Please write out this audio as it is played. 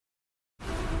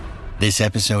This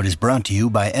episode is brought to you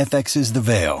by FX's The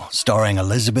Veil, starring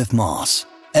Elizabeth Moss.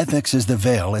 FX's The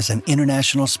Veil is an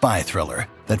international spy thriller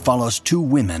that follows two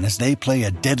women as they play a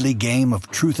deadly game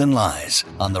of truth and lies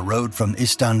on the road from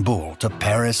Istanbul to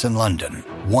Paris and London.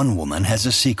 One woman has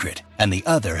a secret, and the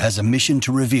other has a mission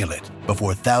to reveal it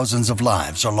before thousands of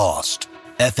lives are lost.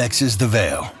 FX's The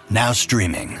Veil, now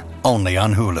streaming, only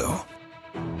on Hulu.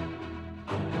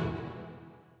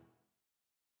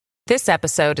 This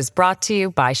episode is brought to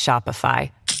you by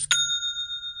Shopify.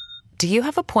 Do you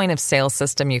have a point of sale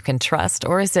system you can trust,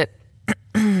 or is it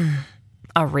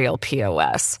a real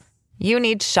POS? You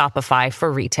need Shopify for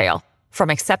retail. From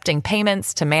accepting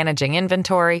payments to managing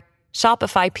inventory,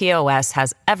 Shopify POS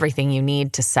has everything you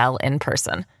need to sell in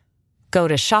person. Go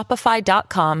to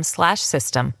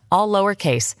shopify.com/system, all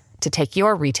lowercase, to take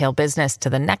your retail business to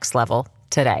the next level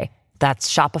today.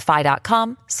 That's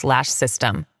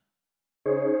shopify.com/system.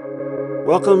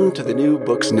 Welcome to the New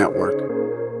Books Network.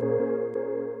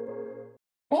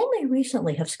 Only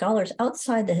recently have scholars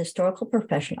outside the historical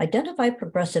profession identified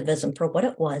progressivism for what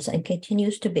it was and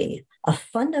continues to be, a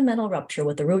fundamental rupture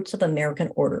with the roots of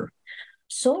American order.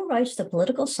 So writes the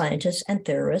political scientist and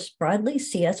theorist Bradley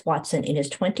C.S. Watson in his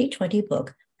 2020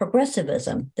 book,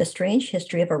 Progressivism, The Strange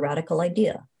History of a Radical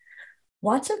Idea.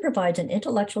 Watson provides an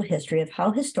intellectual history of how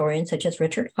historians such as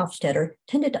Richard Hofstadter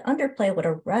tended to underplay what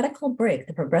a radical break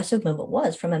the progressive movement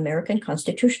was from American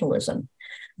constitutionalism.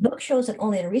 The book shows that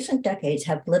only in recent decades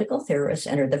have political theorists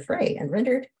entered the fray and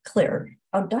rendered clear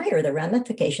how dire the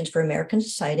ramifications for American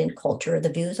society and culture the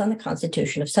views on the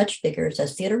Constitution of such figures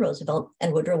as Theodore Roosevelt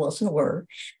and Woodrow Wilson were,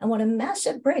 and what a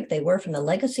massive break they were from the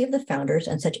legacy of the founders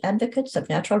and such advocates of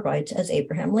natural rights as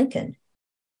Abraham Lincoln.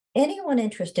 Anyone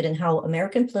interested in how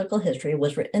American political history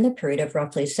was written in the period of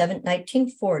roughly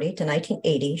 1940 to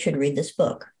 1980 should read this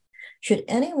book. Should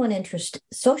anyone interested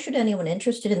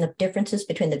in the differences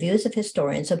between the views of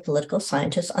historians and political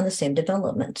scientists on the same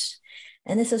developments.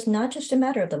 And this is not just a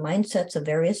matter of the mindsets of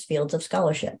various fields of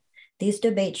scholarship. These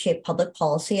debates shaped public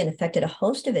policy and affected a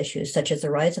host of issues such as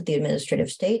the rise of the administrative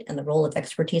state and the role of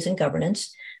expertise in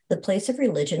governance, the place of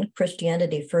religion,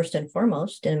 Christianity first and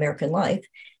foremost in American life,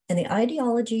 and the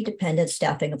ideology-dependent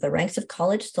staffing of the ranks of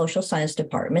college social science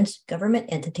departments, government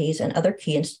entities, and other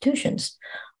key institutions.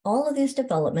 All of these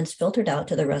developments filtered out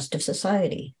to the rest of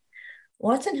society.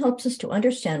 Watson helps us to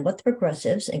understand what the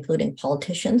progressives, including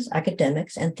politicians,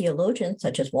 academics, and theologians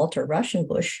such as Walter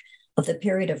Rauschenbusch, of the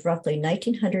period of roughly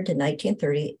 1900 to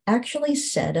 1930 actually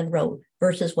said and wrote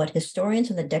versus what historians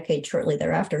in the decade shortly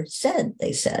thereafter said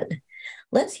they said.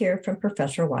 Let's hear from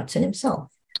Professor Watson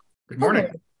himself. Good morning.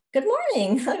 Hello. Good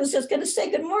morning. I was just going to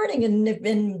say good morning.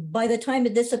 And by the time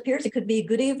it disappears, it could be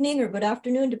good evening or good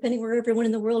afternoon, depending where everyone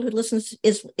in the world who listens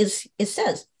is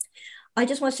says. I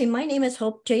just want to say my name is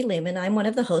Hope J. Lehman. I'm one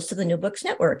of the hosts of the New Books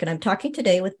Network, and I'm talking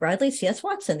today with Bradley C.S.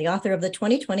 Watson, the author of the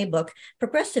 2020 book,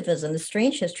 Progressivism, The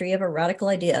Strange History of a Radical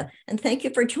Idea. And thank you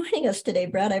for joining us today,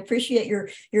 Brad. I appreciate your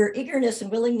eagerness and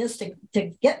willingness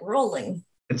to get rolling.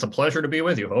 It's a pleasure to be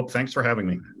with you, Hope. Thanks for having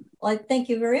me. Well, thank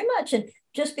you very much. And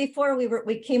just before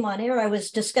we came on air, I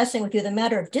was discussing with you the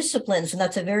matter of disciplines, and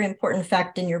that's a very important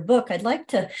fact in your book. I'd like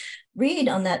to read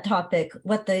on that topic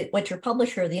what your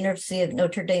publisher, the University of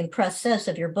Notre Dame Press, says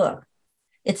of your book.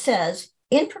 It says,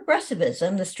 in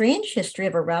Progressivism, The Strange History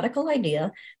of a Radical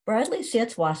Idea, Bradley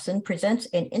C.S. Watson presents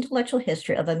an intellectual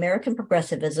history of American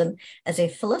progressivism as a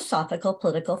philosophical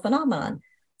political phenomenon,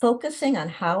 focusing on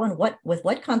how and with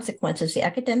what consequences the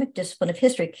academic discipline of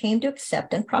history came to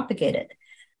accept and propagate it.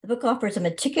 The book offers a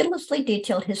meticulously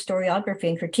detailed historiography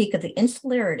and critique of the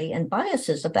insularity and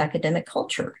biases of academic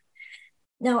culture.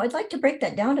 Now, I'd like to break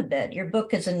that down a bit. Your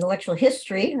book is an intellectual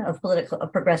history of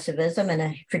progressivism and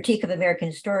a critique of American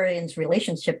historians'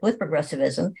 relationship with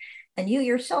progressivism. And you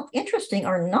yourself, interesting,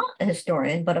 are not a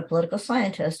historian, but a political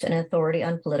scientist and authority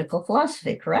on political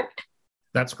philosophy, correct?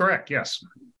 That's correct, yes.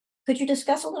 Could you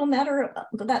discuss a little matter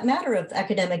of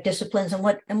academic disciplines and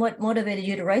what motivated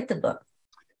you to write the book?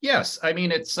 Yes, I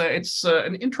mean, it's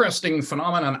an interesting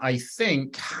phenomenon, I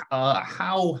think,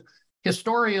 how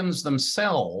historians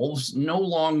themselves no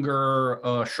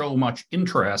longer show much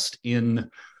interest in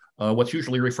what's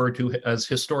usually referred to as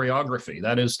historiography.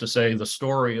 That is to say, the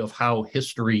story of how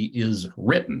history is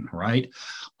written, right?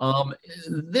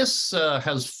 This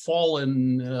has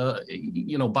fallen,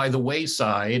 by the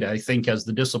wayside, I think, as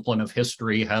the discipline of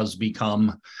history has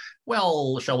become,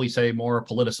 well, shall we say, more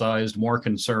politicized, more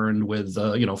concerned with,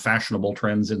 fashionable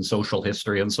trends in social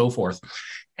history and so forth.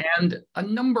 And a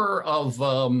number of,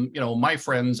 my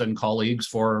friends and colleagues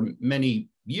for many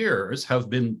years have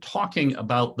been talking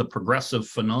about the progressive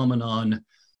phenomenon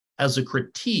as a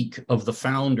critique of the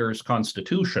founders'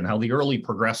 Constitution, how the early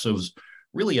progressives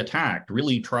really attacked,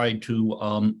 really tried to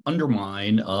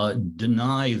undermine,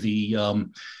 deny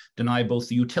both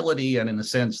the utility and, in a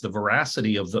sense, the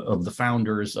veracity of the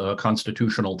founders'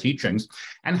 constitutional teachings,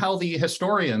 and how the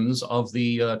historians of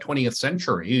the 20th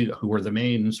century, who were the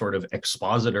main sort of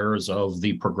expositors of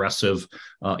the progressive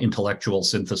intellectual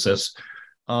synthesis,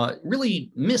 really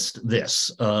missed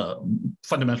this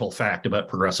fundamental fact about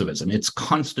progressivism. Its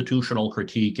constitutional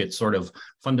critique, its sort of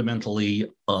fundamentally,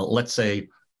 let's say,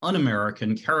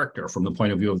 un-American character from the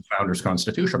point of view of the founders'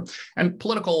 Constitution. And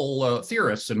political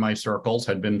theorists in my circles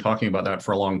had been talking about that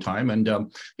for a long time. And,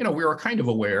 we were kind of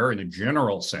aware in a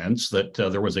general sense that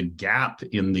there was a gap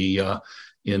in the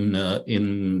in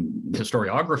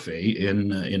historiography,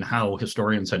 in how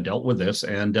historians had dealt with this.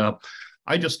 And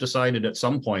I just decided at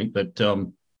some point that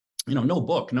no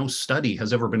book, no study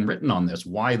has ever been written on this,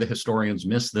 why the historians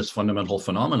miss this fundamental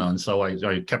phenomenon. So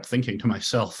I kept thinking to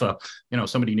myself,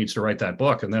 somebody needs to write that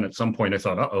book. And then at some point I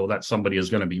thought, that somebody is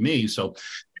going to be me. So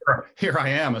here I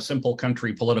am, a simple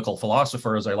country political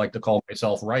philosopher, as I like to call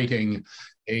myself, writing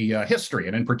a history,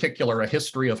 and in particular, a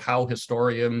history of how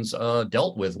historians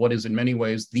dealt with what is in many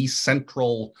ways the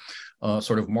central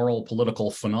sort of moral political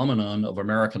phenomenon of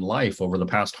American life over the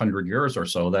past 100 years or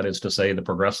so. That is to say, the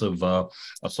progressive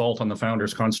assault on the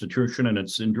founders' Constitution and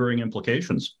its enduring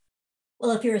implications.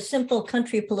 Well, if you're a simple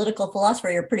country political philosopher,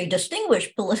 you're a pretty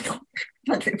distinguished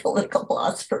country political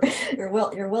philosopher. You're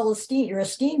well esteemed. You're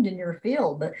esteemed in your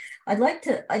field. But I'd like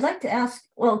to ask.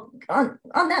 Well, on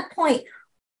that point,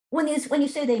 when you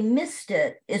say they missed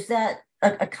it, is that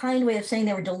a kind way of saying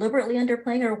they were deliberately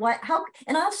underplaying, or what? How?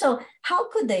 And also, how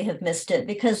could they have missed it?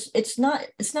 Because it's not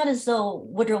as though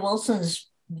Woodrow Wilson's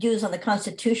views on the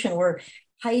Constitution were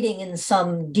hiding in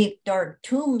some deep, dark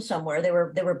tomb somewhere. They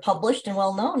were published and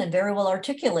well known and very well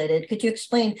articulated. Could you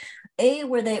explain, A,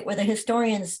 were the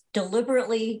historians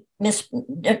deliberately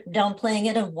downplaying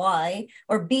it, and why?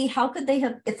 Or B, how could they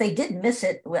have, if they did miss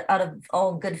it out of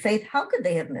all good faith, how could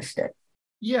they have missed it?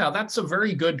 Yeah, that's a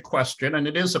very good question, and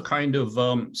it is a kind of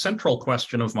central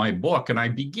question of my book. And I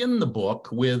begin the book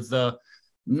with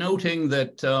noting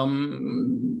that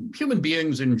human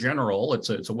beings in general, it's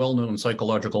a well-known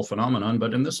psychological phenomenon,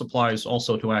 but and this applies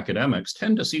also to academics,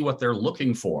 tend to see what they're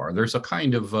looking for. There's a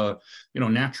kind of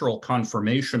natural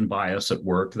confirmation bias at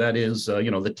work. That is,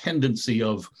 the tendency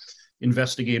of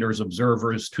investigators,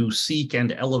 observers to seek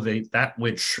and elevate that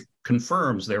which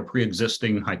confirms their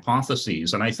pre-existing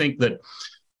hypotheses. And I think that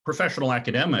professional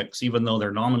academics, even though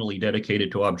they're nominally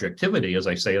dedicated to objectivity, as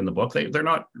I say in the book, they're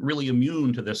not really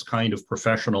immune to this kind of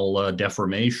professional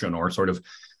deformation or sort of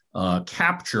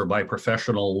capture by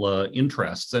professional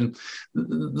interests. And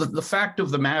the fact of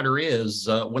the matter is,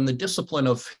 when the discipline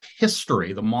of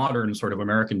history, the modern sort of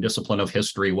American discipline of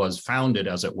history, was founded,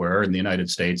 as it were, in the United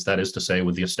States, that is to say,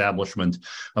 with the establishment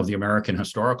of the American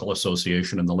Historical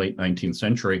Association in the late 19th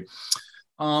century,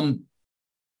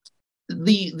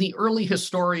 the early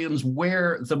historians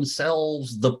were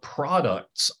themselves the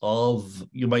products of,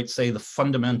 you might say, the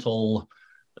fundamental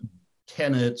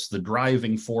tenets, the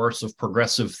driving force of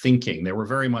progressive thinking. They were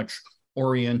very much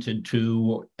oriented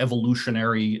to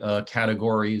evolutionary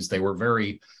categories. They were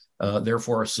very,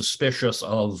 therefore, suspicious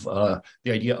of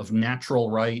the idea of natural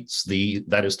rights,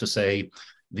 that is to say,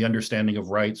 the understanding of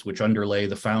rights which underlay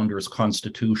the founders'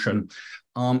 Constitution.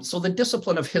 So the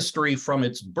discipline of history from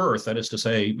its birth, that is to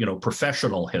say,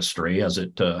 professional history, as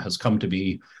it has come to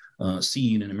be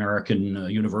seen in American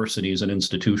universities and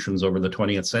institutions over the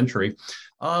 20th century,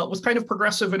 was kind of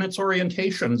progressive in its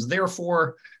orientations.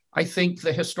 Therefore, I think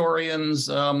the historians,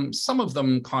 some of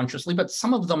them consciously, but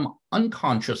some of them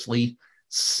unconsciously,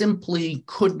 simply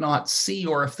could not see,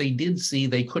 or if they did see,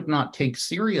 they could not take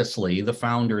seriously the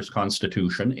founders'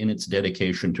 Constitution in its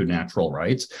dedication to natural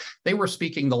rights. They were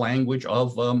speaking the language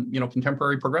of,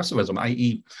 contemporary progressivism,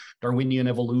 i.e. Darwinian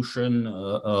evolution,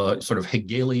 sort of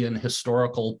Hegelian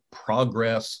historical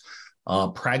progress,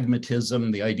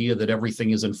 pragmatism, the idea that everything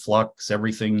is in flux,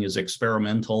 everything is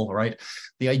experimental, right?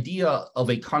 The idea of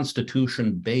a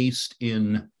constitution based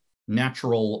in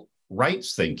natural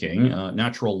rights thinking,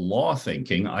 natural law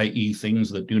thinking, i.e. things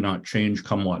that do not change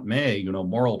come what may,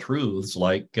 moral truths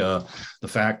like the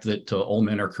fact that all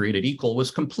men are created equal,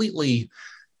 was completely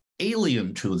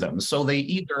alien to them. So they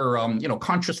either,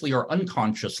 consciously or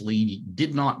unconsciously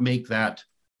did not make that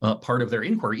part of their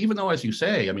inquiry, even though, as you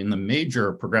say, the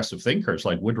major progressive thinkers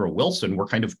like Woodrow Wilson were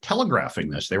kind of telegraphing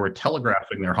this. They were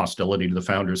telegraphing their hostility to the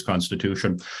founders'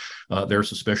 Constitution, their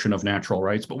suspicion of natural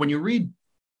rights. But when you read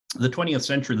the 20th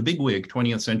century, the bigwig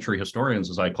 20th century historians,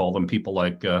 as I call them, people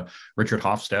like Richard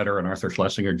Hofstadter and Arthur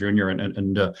Schlesinger Jr.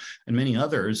 and many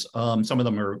others. Some of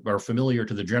them are familiar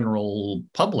to the general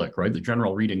public, right? The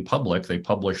general reading public. They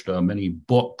published many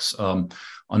books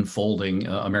unfolding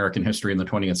American history in the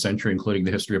 20th century, including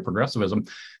the history of progressivism.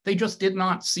 They just did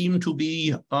not seem to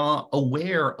be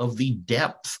aware of the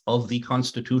depth of the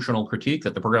constitutional critique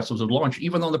that the progressives had launched,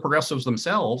 even though the progressives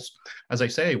themselves, as I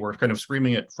say, were kind of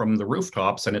screaming it from the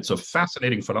rooftops. And it's a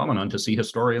fascinating phenomenon to see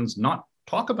historians not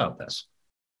talk about this.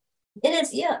 It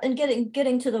is, yeah. And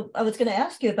getting to the, I was going to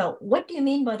ask you about, what do you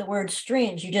mean by the word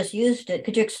strange? You just used it.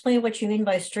 Could you explain what you mean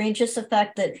by strange? Just the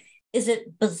fact that, is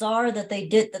it bizarre that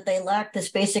they lacked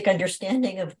this basic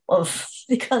understanding of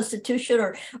the Constitution,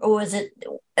 or was it,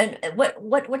 and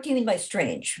what do you mean by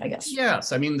strange, I guess?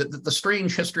 Yes, I mean, the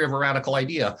strange history of a radical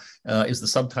idea is the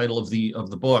subtitle of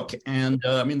the book. And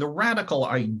I mean, the radical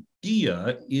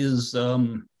idea is,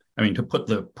 to put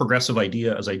the progressive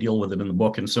idea as I deal with it in the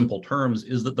book in simple terms,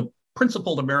 is that the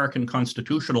principled American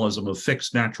constitutionalism of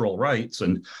fixed natural rights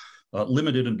and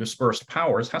limited and dispersed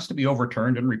powers has to be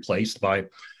overturned and replaced by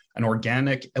an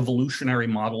organic evolutionary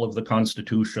model of the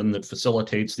Constitution that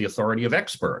facilitates the authority of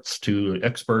experts, dedicated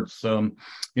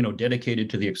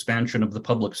to the expansion of the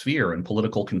public sphere and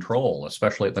political control,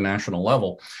 especially at the national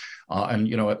level.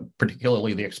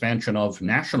 Particularly the expansion of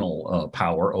national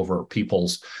power over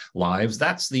people's lives.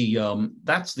 That's the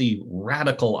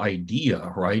radical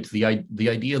idea, right? The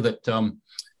idea that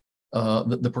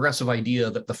the progressive idea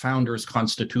that the founders'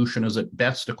 Constitution is at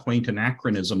best a quaint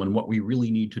anachronism, and what we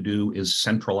really need to do is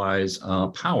centralize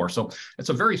power. So it's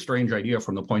a very strange idea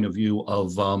from the point of view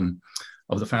of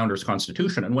the founders'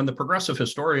 Constitution. And when the progressive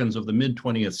historians of the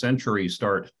mid-20th century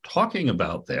start talking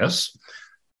about this,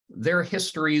 their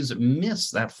histories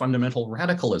miss that fundamental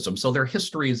radicalism. So their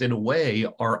histories, in a way,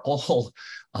 are all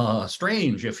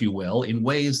strange, if you will, in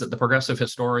ways that the progressive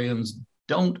historians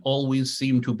don't always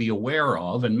seem to be aware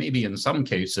of. And maybe in some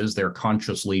cases, they're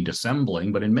consciously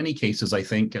dissembling. But in many cases, I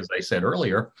think, as I said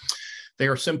earlier, they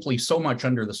are simply so much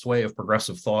under the sway of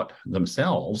progressive thought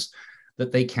themselves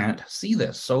that they can't see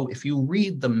this. So if you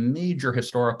read the major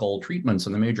historical treatments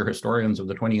and the major historians of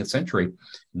the 20th century,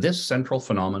 this central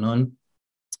phenomenon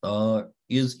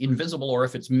is invisible, or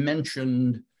if it's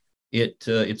mentioned,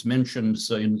 it's mentioned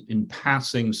in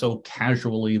passing so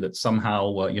casually that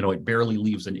somehow it barely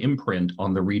leaves an imprint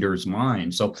on the reader's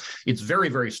mind. So it's very,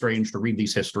 very strange to read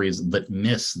these histories that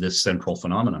miss this central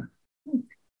phenomenon.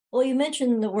 Well, you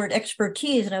mentioned the word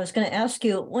expertise, and I was going to ask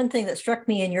you, one thing that struck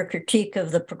me in your critique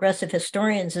of the progressive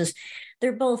historians is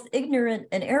they're both ignorant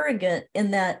and arrogant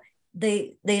in that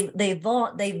they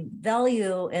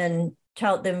value and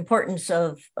tout the importance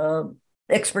of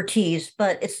expertise,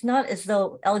 but it's not as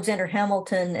though Alexander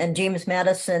Hamilton and James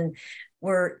Madison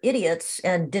were idiots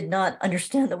and did not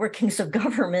understand the workings of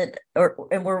government,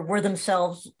 and were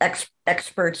themselves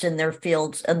experts in their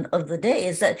fields of the day.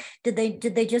 Is that did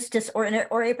they just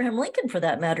or Abraham Lincoln, for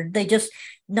that matter, did they just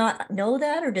not know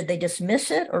that, or did they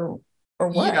dismiss it, or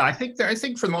what? Yeah, I think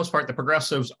for the most part the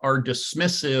progressives are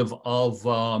dismissive of,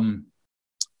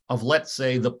 let's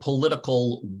say, the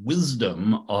political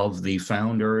wisdom of the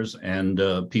founders and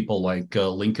people like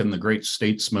Lincoln, the great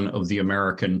statesman of the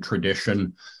American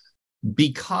tradition,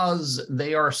 because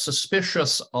they are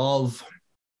suspicious of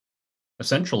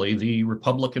essentially the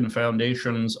Republican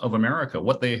foundations of America,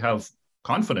 what they have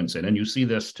confidence in. And you see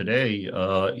this today,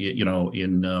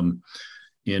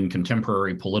 in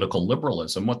contemporary political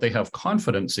liberalism. What they have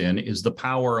confidence in is the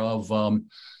power of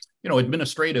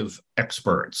administrative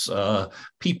experts,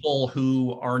 people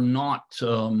who are not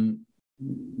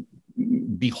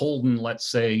beholden, let's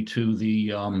say, to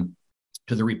the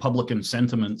Republican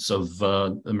sentiments of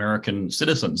American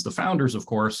citizens. The founders, of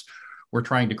course, were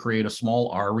trying to create a small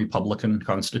r Republican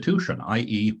Constitution,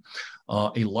 i.e.,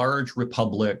 a large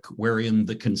republic wherein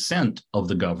the consent of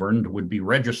the governed would be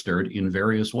registered in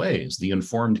various ways, the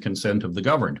informed consent of the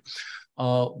governed.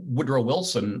 Woodrow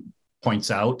Wilson points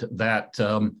out that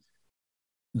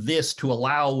this, to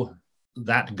allow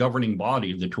that governing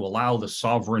body, to allow the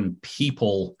sovereign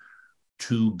people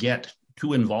to get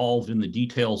too involved in the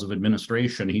details of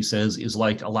administration, he says, is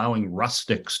like allowing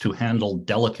rustics to handle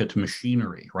delicate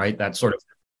machinery, right? That sort of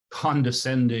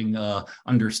condescending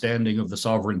understanding of the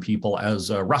sovereign people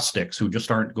as rustics who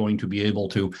just aren't going to be able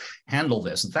to handle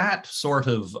this. That sort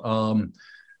of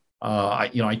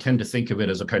I tend to think of it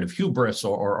as a kind of hubris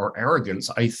or arrogance.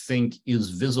 I think is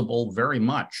visible very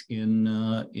much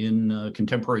in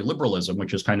contemporary liberalism,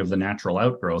 which is kind of the natural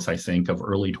outgrowth, I think, of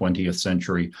early 20th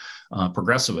century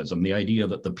progressivism. The idea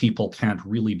that the people can't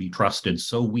really be trusted,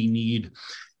 so we need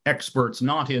experts,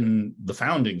 not in the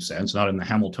founding sense, not in the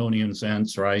Hamiltonian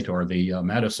sense, right, or the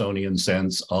Madisonian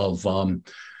sense of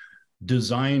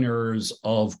designers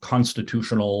of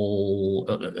constitutional,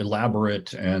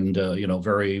 elaborate and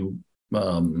very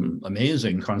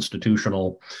amazing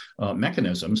constitutional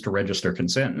mechanisms to register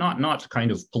consent, not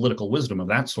kind of political wisdom of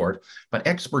that sort, but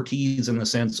expertise in the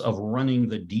sense of running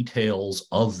the details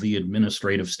of the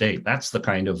administrative state. That's the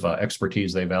kind of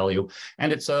expertise they value,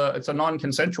 and it's a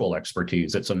non-consensual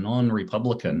expertise. It's a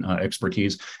non-Republican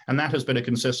expertise, and that has been a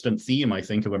consistent theme, I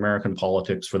think, of American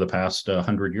politics for the past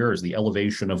 100 years. The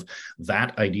elevation of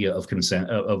that idea of consent,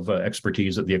 of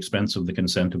expertise at the expense of the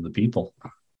consent of the people.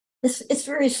 It's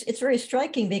very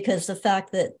striking, because the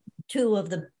fact that two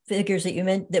of the figures that you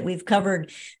meant that we've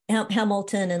covered,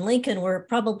 Hamilton and Lincoln, were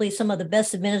probably some of the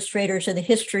best administrators in the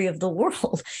history of the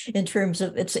world. In terms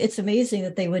of, it's amazing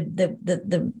that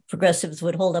the progressives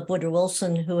would hold up Woodrow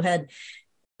Wilson, who had,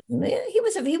 he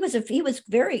was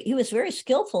very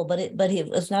skillful, but it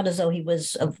was not as though he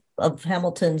was of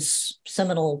Hamilton's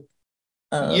seminal.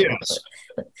 Yes.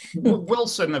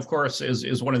 Wilson, of course,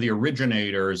 is one of the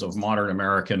originators of modern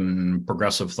American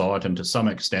progressive thought, and to some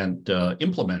extent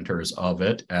implementers of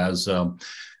it as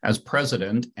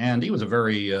president. And he was a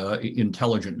very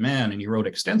intelligent man, and he wrote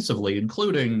extensively,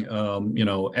 including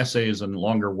essays and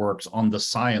longer works on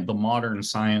the modern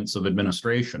science of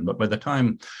administration. But by the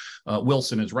time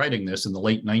Wilson is writing this in the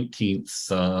late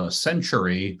 19th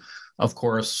century, of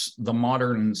course, the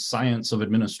modern science of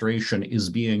administration is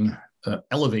being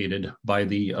elevated by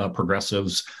the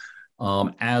progressives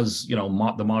as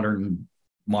the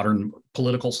modern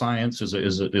political science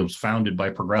it was founded by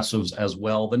progressives as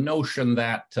well. The notion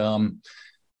that any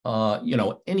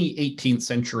 18th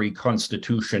century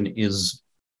constitution is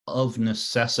of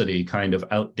necessity kind of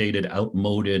outdated,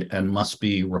 outmoded, and must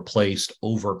be replaced,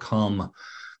 overcome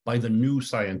by the new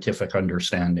scientific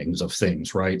understandings of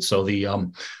things, right? So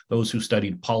those who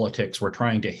studied politics were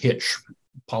trying to hitch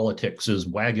politics'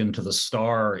 wagon to the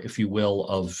star, if you will,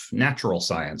 of natural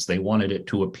science. They wanted it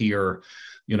to appear,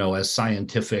 as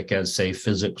scientific as, say,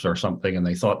 physics or something, and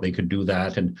they thought they could do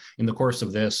that. And in the course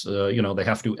of this, they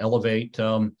have to elevate,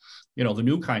 the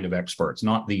new kind of experts,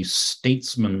 not the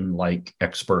statesman-like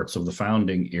experts of the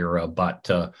founding era, but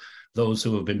those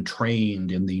who have been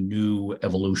trained in the new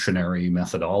evolutionary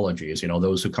methodologies,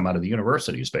 those who come out of the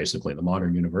universities, basically, the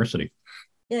modern university.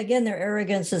 Yeah, again, their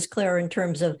arrogance is clear in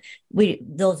terms of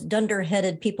those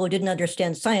dunder-headed people who didn't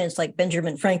understand science, like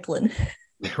Benjamin Franklin.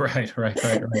 Right.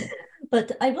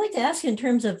 But I'd like to ask, in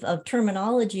terms of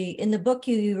terminology, in the book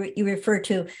you refer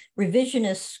to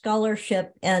revisionist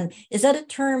scholarship, and is that a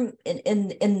term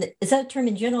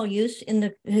in general use in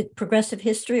the progressive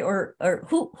history, or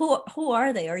who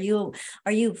are they? Are you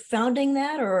founding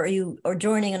that, or are you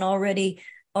joining an already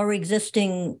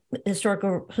existing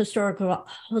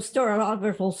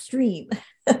historiographical stream?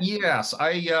 Yes,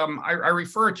 I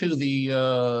refer to the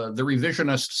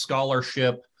revisionist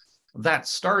scholarship that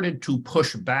started to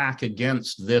push back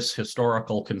against this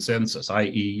historical consensus,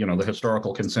 i.e., the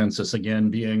historical consensus again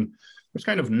being there's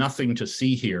kind of nothing to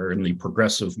see here in the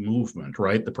progressive movement,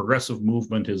 right? The progressive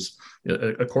movement is,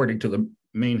 according to the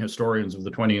main historians of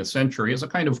the 20th century, is a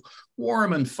kind of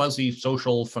warm and fuzzy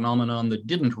social phenomenon that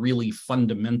didn't really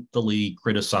fundamentally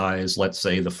criticize, let's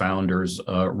say, the founders'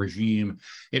 regime.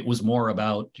 It was more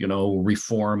about,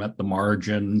 reform at the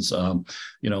margins,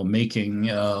 making,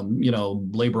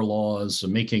 labor laws,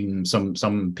 making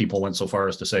some people went so far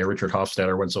as to say, Richard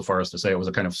Hofstadter went so far as to say it was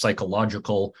a kind of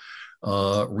psychological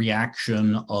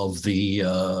reaction of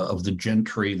the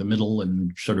gentry, the middle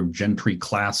and sort of gentry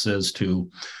classes to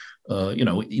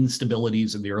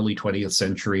instabilities in the early 20th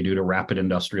century due to rapid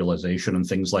industrialization and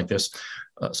things like this.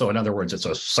 So in other words, it's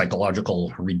a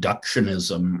psychological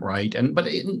reductionism, right? But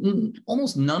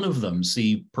almost none of them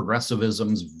see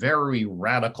progressivism's very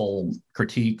radical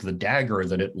critique, the dagger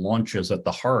that it launches at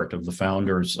the heart of the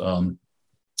founders'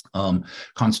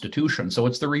 constitution. So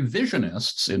it's the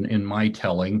revisionists, in my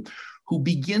telling, who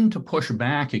begin to push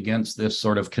back against this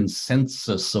sort of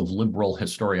consensus of liberal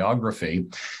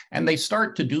historiography. And they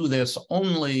start to do this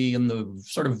only in the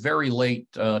sort of very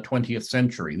late 20th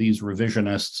century. These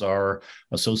revisionists are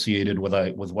associated with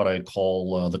what I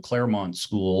call the Claremont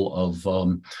school of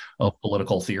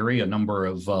political theory. A number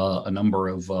of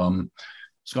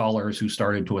scholars who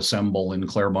started to assemble in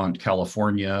Claremont,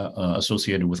 California,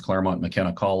 associated with Claremont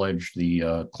McKenna College,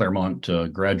 the Claremont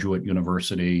Graduate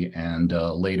University, and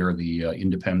later the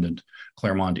independent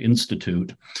Claremont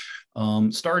Institute,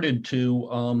 started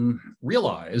to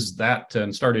realize that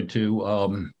and started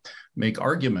to make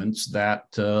arguments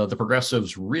that the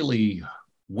progressives really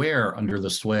were under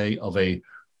the sway of a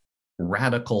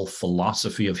radical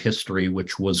philosophy of history,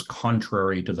 which was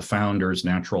contrary to the founders'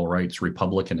 natural rights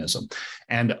republicanism.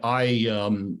 And I,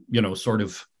 sort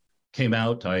of came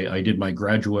out, I did my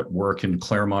graduate work in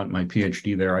Claremont, my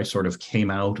PhD there. I sort of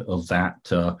came out of that,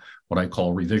 what I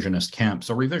call revisionist camp.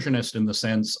 So revisionist in the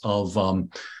sense of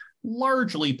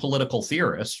largely political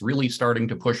theorists really starting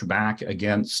to push back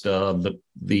against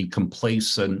the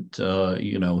complacent,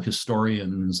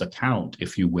 historian's account,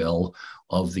 if you will,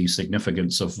 of the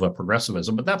significance of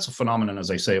progressivism. But that's a phenomenon,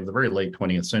 as I say, of the very late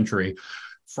 20th century,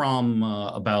 from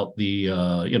about the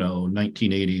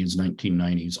 1980s,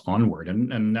 1990s onward.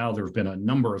 And now there have been a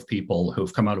number of people who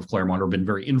have come out of Claremont or been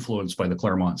very influenced by the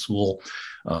Claremont School.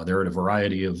 They're at a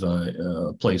variety of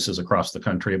places across the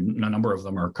country. A number of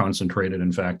them are concentrated,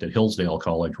 in fact, at Hillsdale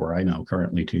College, where I now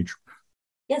currently teach.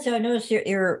 Yeah, so I noticed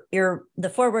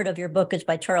the foreword of your book is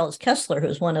by Charles Kessler,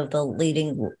 who's one of the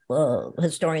leading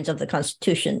historians of the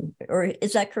Constitution. Or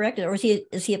is that correct? Or is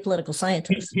he a political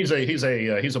scientist? He's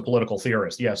a political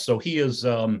theorist. Yes, so he is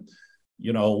one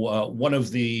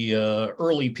of the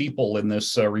early people in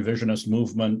this revisionist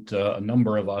movement. A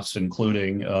number of us,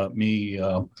 including me,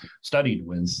 studied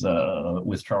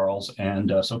with Charles,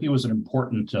 and so he was an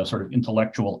important sort of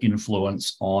intellectual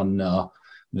influence on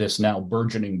this now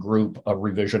burgeoning group of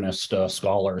revisionist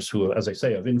scholars who, as I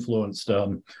say, have influenced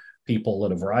people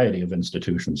at a variety of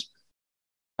institutions.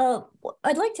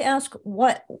 I'd like to ask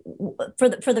what for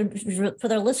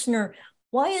the listener,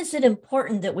 why is it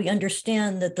important that we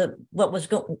understand that the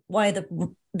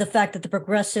fact that the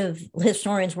progressive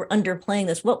historians were underplaying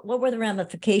this? What were the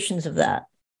ramifications of that?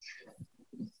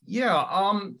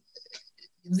 Yeah.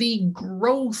 The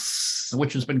growth,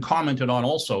 which has been commented on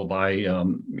also by a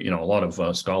lot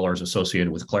of scholars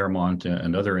associated with Claremont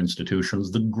and other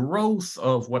institutions, the growth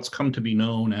of what's come to be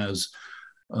known as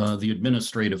the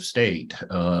administrative state,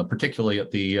 particularly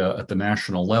at the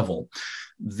national level.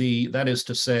 That is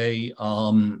to say,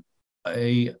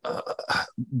 the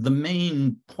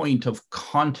main point of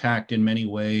contact in many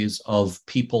ways of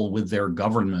people with their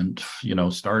government,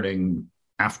 starting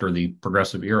after the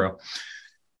progressive era,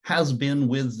 has been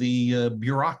with the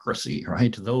bureaucracy,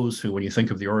 right? Those who, when you think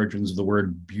of the origins of the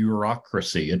word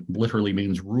bureaucracy, it literally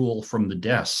means rule from the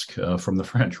desk, from the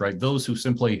French, right? Those who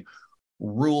simply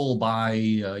rule by,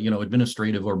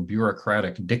 administrative or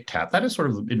bureaucratic diktat. That is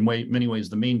sort of, in many ways,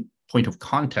 the main point of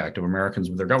contact of Americans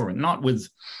with their government, not with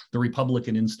the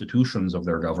Republican institutions of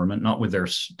their government, not with their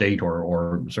state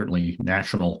or certainly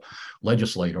national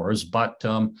legislators, but,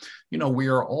 we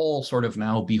are all sort of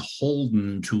now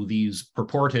beholden to these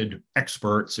purported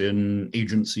experts in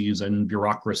agencies and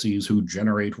bureaucracies who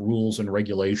generate rules and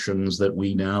regulations that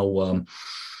we now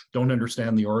don't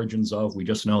understand the origins of. We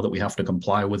just know that we have to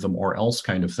comply with them or else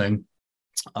kind of thing.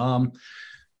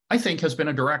 I think has been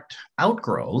a direct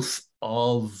outgrowth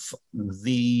of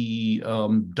the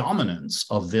dominance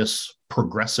of this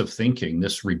progressive thinking,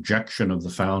 this rejection of the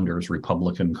founders'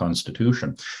 Republican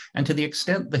Constitution. And to the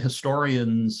extent the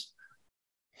historians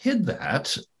hid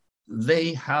that,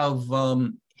 they have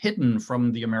hidden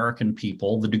from the American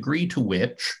people the degree to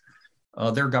which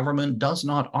their government does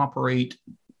not operate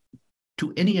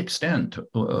to any extent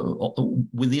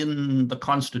within the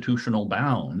constitutional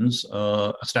bounds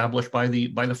established by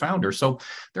the founders. So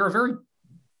there are very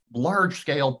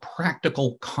large-scale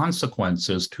practical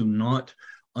consequences to not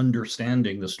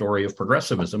understanding the story of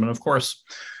progressivism. And of course,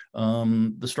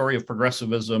 the story of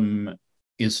progressivism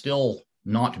is still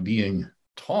not being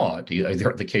taught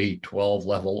either at the K-12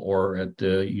 level or at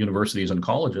universities and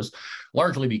colleges,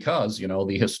 largely because,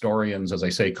 the historians, as I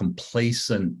say,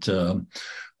 complacent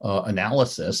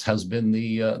analysis has been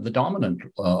the dominant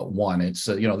one. It's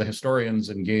the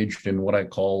historians engaged in what I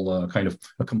call kind of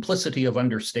a complicity of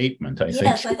understatement. I think.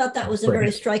 Yes, I thought that was a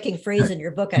very striking phrase in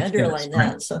your book. I underlined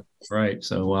that. Right.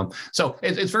 So right. So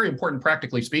it's very important,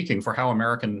 practically speaking, for how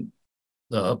American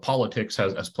politics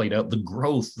has played out. The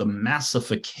growth, the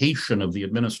massification of the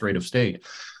administrative state,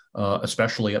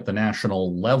 especially at the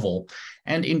national level,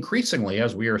 and increasingly,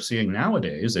 as we are seeing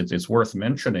nowadays, it's worth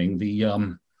mentioning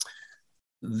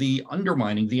the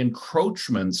undermining, the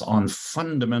encroachments on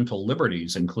fundamental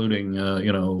liberties, including,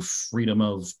 freedom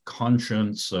of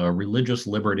conscience, religious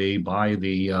liberty by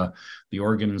the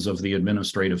organs of the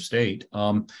administrative state.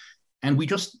 And we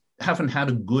just haven't had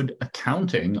a good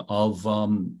accounting of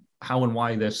how and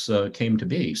why this came to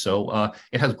be. So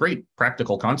it has great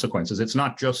practical consequences. It's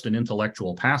not just an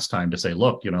intellectual pastime to say,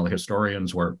 look, the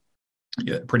historians were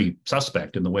pretty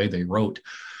suspect in the way they wrote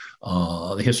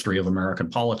the history of American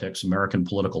politics, American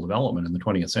political development in the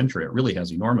 20th century. It really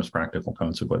has enormous practical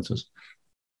consequences.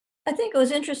 I think it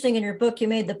was interesting in your book, you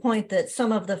made the point that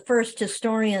some of the first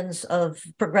historians of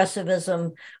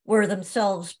progressivism were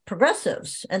themselves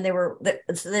progressives, and they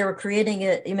were creating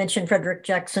it. You mentioned Frederick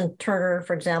Jackson Turner,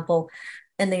 for example,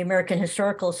 and the American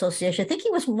Historical Association. I think he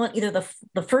was either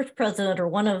the first president or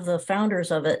one of the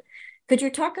founders of it. Could you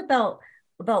talk about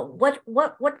what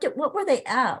were they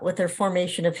at with their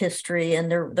formation of history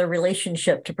and their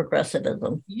relationship to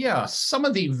progressivism? Yeah, some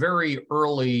of the very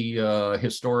early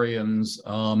historians,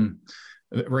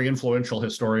 very influential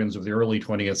historians of the early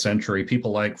 20th century,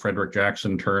 people like Frederick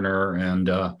Jackson Turner and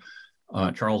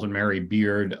Charles and Mary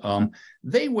Beard,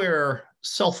 they were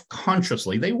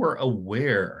self-consciously, they were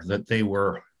aware that they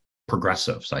were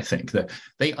progressives. I think that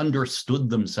they understood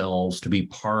themselves to be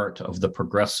part of the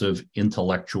progressive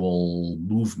intellectual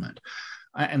movement.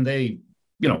 And they,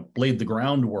 laid the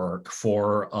groundwork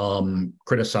for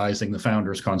criticizing the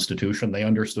Founders' Constitution. They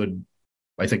understood,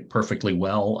 I think, perfectly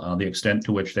well the extent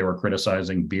to which they were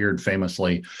criticizing. Beard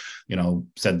famously,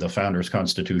 said the Founders'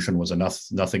 Constitution was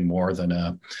nothing more than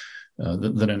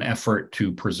an effort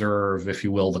to preserve, if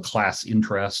you will, the class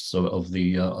interests of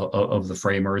the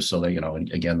framers. So they,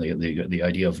 again, the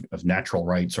idea of natural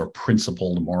rights or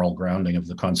principled moral grounding of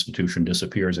the Constitution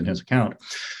disappears in his account.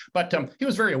 But he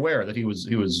was very aware that he was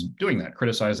doing that,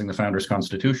 criticizing the Founders'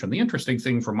 Constitution. The interesting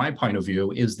thing from my point of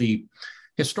view is the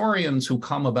historians who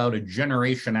come about a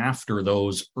generation after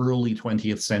those early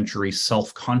 20th century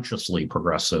self-consciously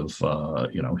progressive,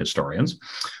 historians,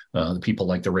 the people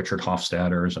like the Richard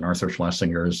Hofstadters and Arthur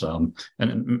Schlesingers,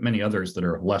 and many others that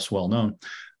are less well known.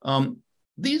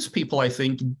 These people, I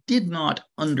think, did not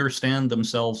understand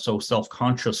themselves so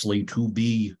self-consciously to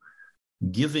be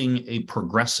giving a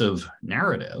progressive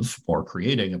narrative or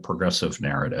creating a progressive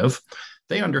narrative.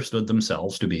 They understood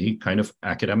themselves to be kind of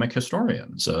academic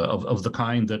historians of the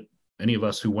kind that any of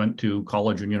us who went to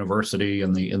college and university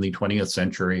in the 20th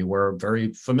century were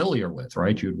very familiar with,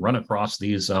 right? You'd run across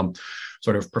these sort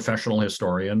of professional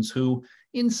historians who,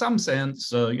 in some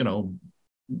sense,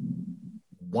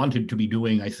 wanted to be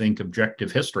doing, I think,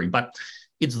 objective history. But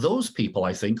it's those people,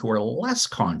 I think, who are less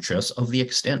conscious of the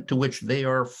extent to which they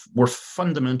were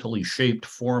fundamentally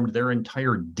formed. Their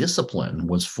entire discipline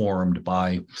was formed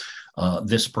by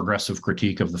this progressive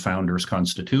critique of the Founders'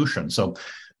 Constitution. So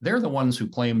they're the ones who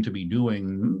claim to be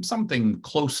doing something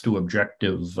close to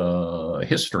objective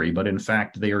history, but in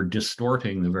fact, they are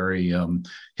distorting the very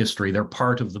history. They're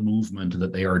part of the movement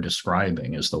that they are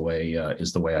describing, is the way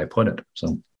I put it.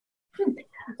 So.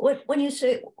 When you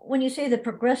say the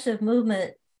progressive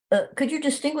movement, could you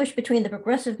distinguish between the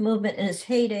progressive movement in its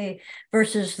heyday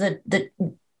versus the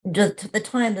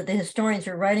time that the historians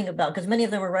are writing about? Because many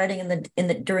of them were writing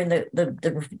during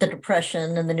the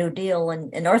Depression and the New Deal,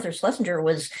 and Arthur Schlesinger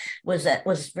was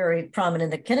very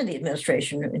prominent in the Kennedy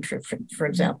administration, for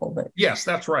example. But yes,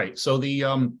 that's right. So the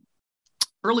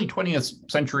early 20th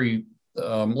century,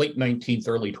 late 19th,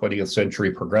 early 20th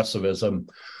century progressivism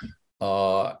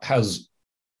has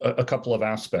a couple of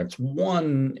aspects.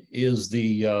 One is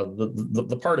the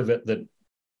part of it that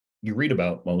you read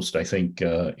about most, I think,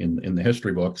 in the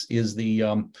history books, is the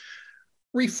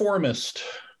reformist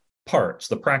parts,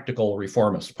 the practical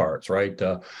reformist parts, right?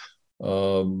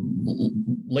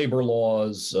 Labor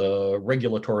laws,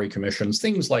 regulatory commissions,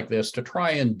 things like this, to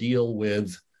try and deal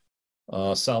with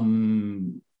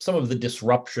some of the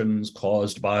disruptions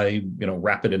caused by,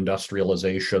 rapid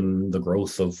industrialization, the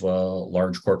growth of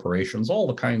large corporations, all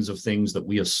the kinds of things that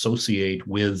we associate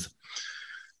with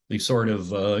the sort of,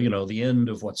 the end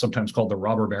of what's sometimes called the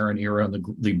robber baron era and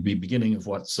the beginning of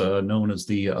what's known as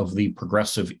the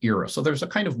progressive era. So there's a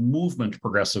kind of movement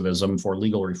progressivism for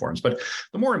legal reforms. But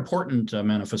the more important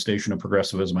manifestation of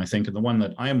progressivism, I think, and the one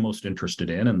that I am most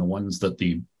interested in, and the one that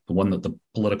the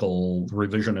political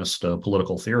revisionist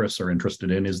political theorists are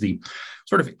interested in, is the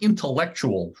sort of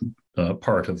intellectual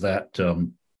part of that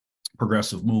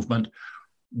progressive movement,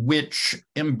 which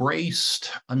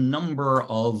embraced a number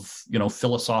of,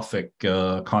 philosophic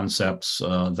concepts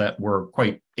that were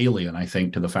quite alien, I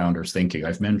think, to the founders' thinking.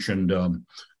 I've mentioned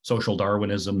social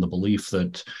Darwinism, the belief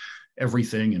that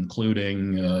everything,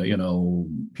 including,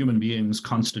 human beings,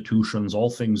 constitutions, all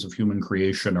things of human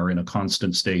creation are in a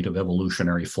constant state of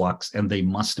evolutionary flux, and they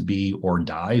must be or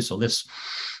die. So this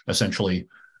essentially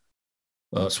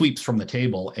sweeps from the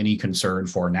table any concern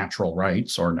for natural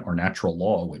rights or natural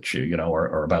law, which,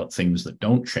 are about things that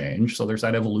don't change. So there's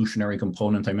that evolutionary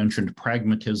component. I mentioned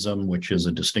pragmatism, which is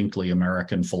a distinctly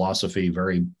American philosophy,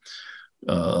 very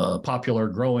popular,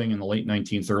 growing in the late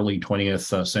 19th, early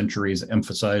 20th centuries,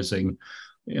 emphasizing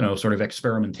sort of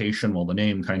experimentation. Well, the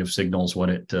name kind of signals what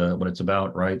it's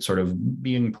about, right? Sort of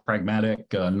being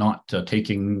pragmatic, not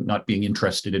being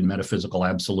interested in metaphysical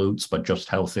absolutes, but just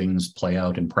how things play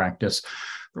out in practice.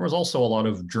 There was also a lot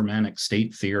of Germanic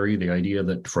state theory, the idea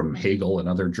that from Hegel and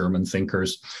other German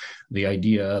thinkers, the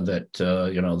idea that,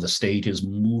 the state is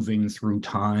moving through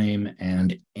time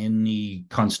and any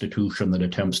constitution that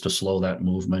attempts to slow that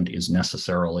movement is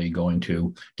necessarily going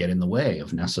to get in the way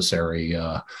of necessary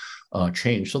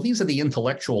change. So these are the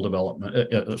intellectual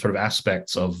development sort of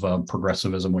aspects of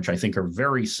progressivism, which I think are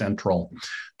very central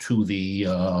to the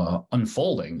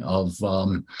unfolding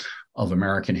of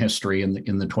American history in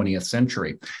the 20th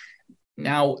century.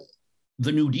 Now,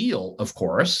 the New Deal, of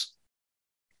course,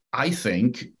 I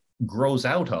think grows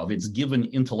out of, it's given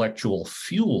intellectual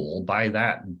fuel by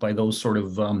those sort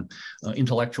of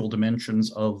intellectual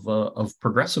dimensions of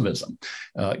progressivism.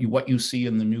 What you see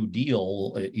in the New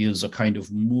Deal is a kind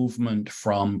of movement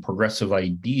from progressive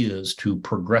ideas to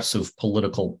progressive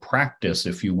political practice,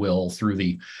 if you will, through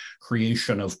the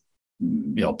creation of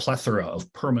plethora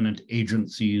of permanent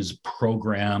agencies,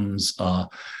 programs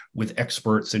with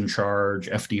experts in charge,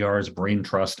 FDR's brain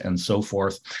trust, and so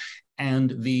forth.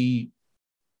 And the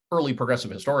early progressive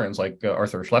historians like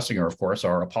Arthur Schlesinger, of course,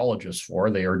 are apologists for.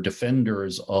 They are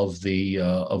defenders of the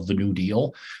New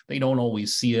Deal. They don't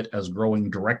always see it as growing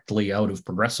directly out of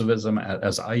progressivism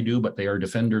as I do, but they are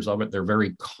defenders of it. They're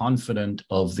very confident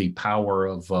of the power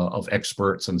of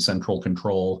experts and central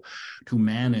control to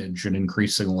manage an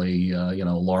increasingly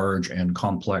large and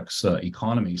complex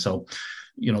economy. So,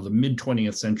 the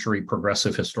mid-20th century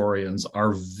progressive historians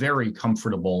are very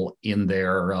comfortable in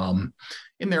their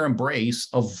embrace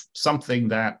of something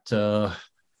that the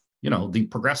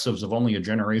progressives of only a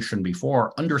generation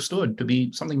before understood to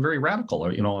be something very radical,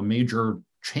 a major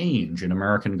change in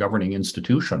American governing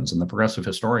institutions. And the progressive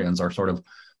historians are sort of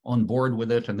on board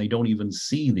with it, and they don't even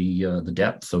see the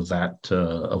depth of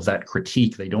that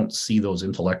critique. They don't see those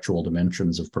intellectual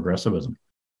dimensions of progressivism.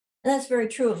 That's very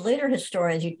true of later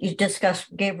historians. You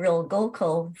discussed Gabriel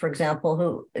Golko, for example,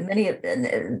 who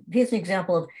he's an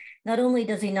example of not only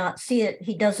does he not see it,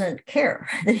 he doesn't care.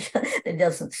 He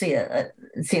doesn't see it.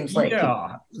 It seems like the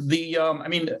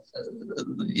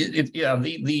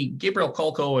Gabriel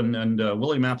Golko and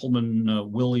William Appleman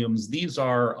Williams. These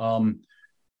are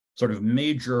sort of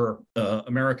major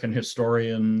American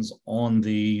historians on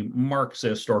the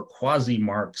Marxist or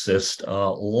quasi-Marxist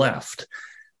left.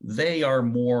 They are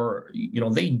more,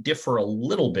 they differ a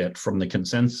little bit from the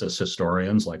consensus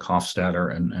historians like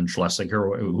Hofstadter and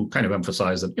Schlesinger, who kind of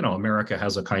emphasize that, America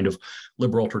has a kind of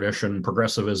liberal tradition.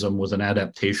 Progressivism was an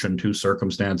adaptation to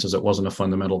circumstances. It wasn't a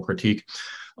fundamental critique.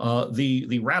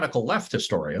 The radical left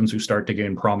historians who start to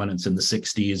gain prominence in the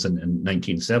 60s and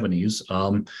 1970s,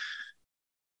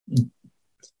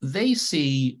 they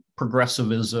see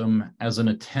progressivism as an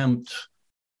attempt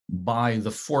by the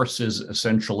forces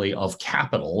essentially of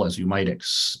capital, as you might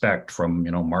expect from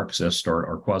Marxist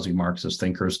or quasi-Marxist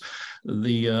thinkers.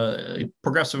 The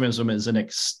progressivism is an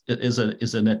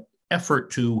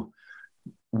effort to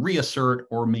reassert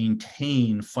or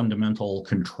maintain fundamental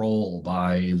control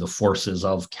by the forces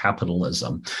of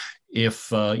capitalism.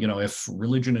 If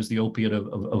religion is the opiate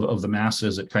of the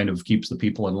masses, it kind of keeps the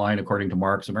people in line, according to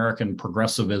Marx. American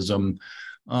progressivism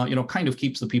kind of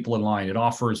keeps the people in line. It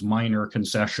offers minor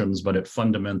concessions, but it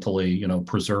fundamentally,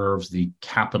 preserves the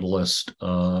capitalist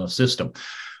system.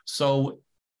 So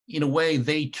in a way,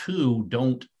 they too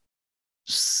don't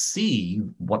see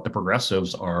what the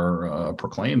progressives are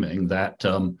proclaiming, that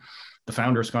the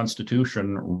Founders'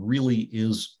 Constitution really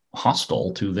is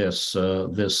hostile to this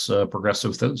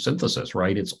progressive synthesis,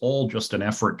 right? It's all just an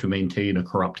effort to maintain a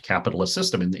corrupt capitalist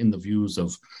system in the views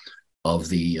of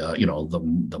the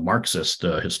the Marxist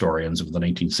historians of the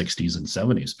 1960s and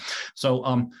 70s.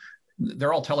 So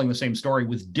they're all telling the same story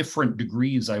with different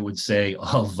degrees, I would say,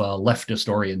 of leftist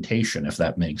orientation, if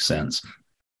that makes sense.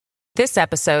 This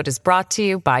episode is brought to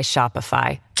you by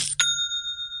Shopify.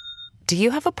 Do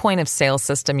you have a point of sale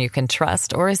system you can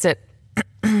trust, or is it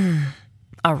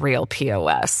a real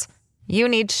POS? You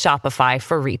need Shopify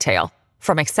for retail.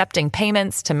 From accepting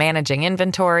payments to managing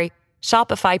inventory,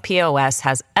 Shopify POS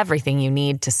has everything you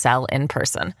need to sell in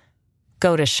person.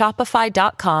 Go to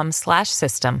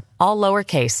shopify.com/system, all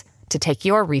lowercase, to take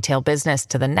your retail business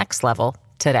to the next level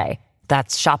today.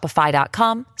 That's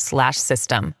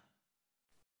shopify.com/system.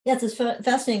 Yes, it's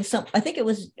fascinating. So I think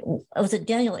was it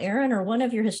Daniel Aaron or one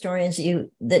of your historians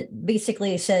that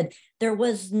basically said there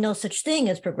was no such thing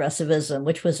as progressivism,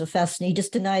 which was a fascinating. He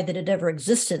just denied that it ever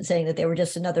existed, saying that they were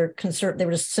just they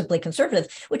were just simply conservative,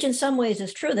 which in some ways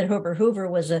is true. That Herbert Hoover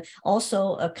was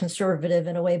also a conservative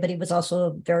in a way, but he was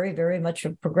also a very, very much a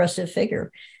progressive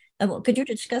figure. Could you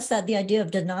discuss that, the idea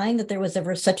of denying that there was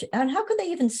ever such, and how could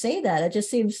they even say that? It just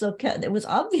seems so, it was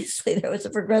obviously there was the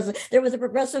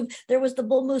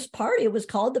Bull Moose Party. It was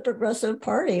called the Progressive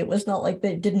Party. It was not like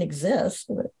they didn't exist.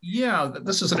 Yeah,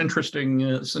 this is an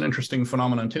interesting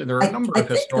phenomenon too. There are a number of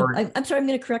historians. I'm sorry, I'm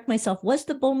going to correct myself. Was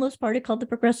the Bull Moose Party called the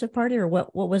Progressive Party, or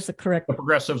what was the correct? The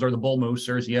progressives or the Bull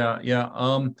Moosers, yeah.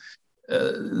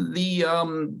 There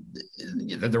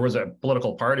was a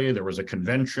political party, there was a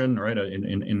convention, right, in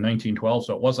 1912.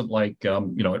 So it wasn't like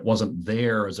it wasn't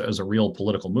there as a real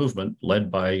political movement led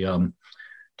by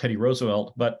Teddy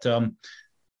Roosevelt. But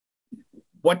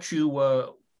what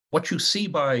you see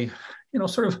by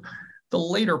sort of the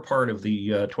later part of the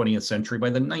 20th century, by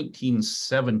the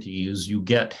 1970s, you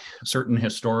get certain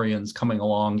historians coming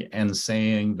along and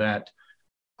saying that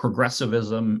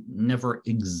progressivism never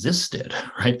existed,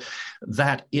 right?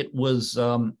 That it was,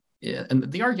 and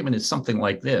the argument is something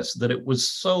like this, that it was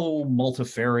so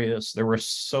multifarious, there were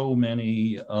so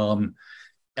many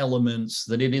elements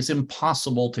that it is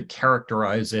impossible to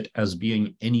characterize it as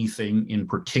being anything in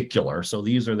particular. So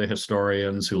these are the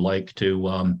historians who like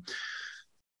to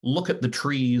look at the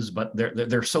trees, but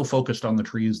they're so focused on the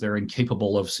trees, they're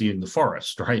incapable of seeing the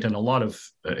forest, right? And a lot of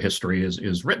history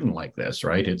is written like this,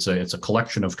 right? It's a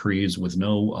collection of trees with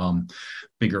no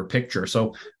bigger picture.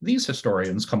 So these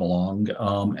historians come along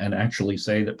and actually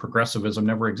say that progressivism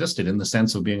never existed in the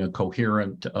sense of being a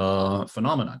coherent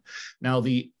phenomenon. Now,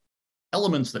 the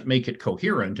elements that make it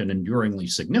coherent and enduringly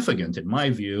significant, in my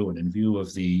view, and in view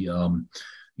of the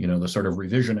the sort of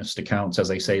revisionist accounts, as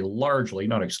I say, largely,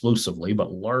 not exclusively,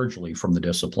 but largely from the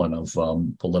discipline of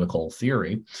political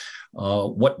theory.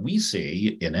 What we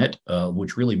see in it,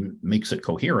 which really makes it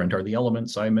coherent, are the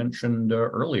elements I mentioned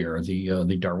earlier,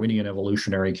 the Darwinian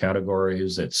evolutionary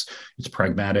categories, its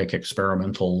pragmatic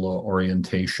experimental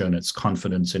orientation, its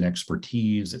confidence in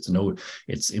expertise,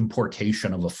 its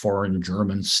importation of a foreign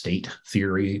German state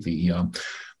theory,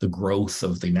 the growth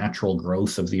of the natural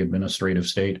growth of the administrative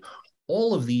state.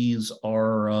 All of these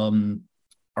are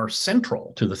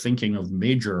central to the thinking of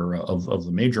the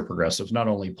major progressives, not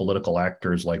only political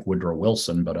actors like Woodrow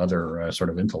Wilson, but other sort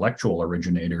of intellectual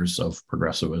originators of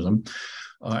progressivism,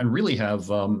 and really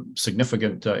have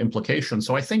significant implications.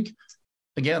 So I think,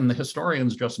 again, the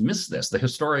historians just miss this. The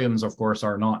historians, of course,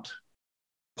 are not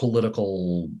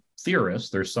political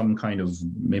theorists. There's some kind of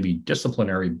maybe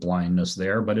disciplinary blindness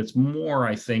there, but it's more,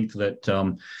 I think,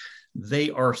 that they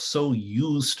are so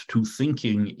used to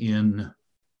thinking in,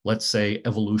 let's say,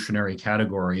 evolutionary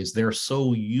categories. They're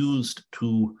so used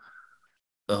to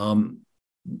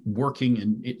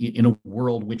working in a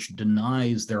world which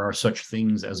denies there are such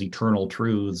things as eternal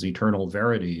truths, eternal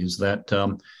verities, that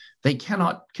they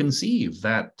cannot conceive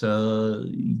that,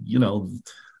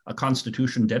 a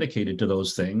constitution dedicated to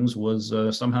those things was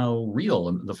somehow real,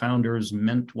 and the founders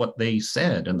meant what they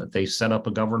said, and that they set up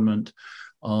a government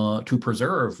to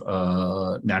preserve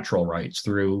natural rights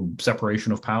through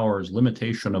separation of powers,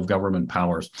 limitation of government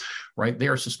powers, right? They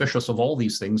are suspicious of all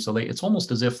these things. So it's almost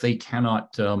as if they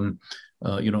cannot,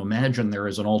 imagine there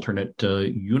is an alternate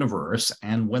universe.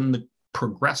 And when the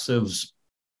progressives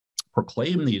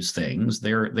proclaim these things,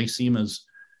 they seem as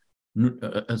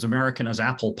American as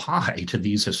apple pie to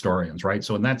these historians, right?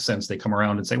 So in that sense, they come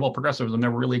around and say, well, progressivism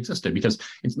never really existed, because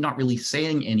it's not really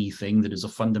saying anything that is a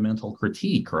fundamental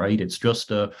critique, right? It's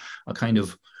just a kind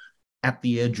of at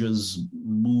the edges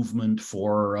movement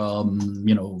for,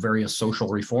 various social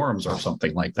reforms or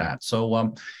something like that.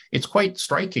 So it's quite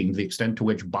striking the extent to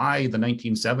which by the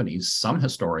 1970s, some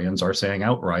historians are saying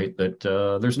outright that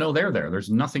there's no there. There's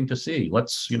nothing to see.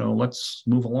 Let's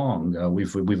move along.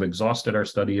 We've exhausted our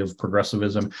study of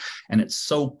progressivism, and it's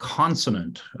so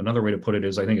consonant. Another way to put it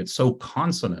is, I think it's so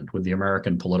consonant with the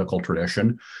American political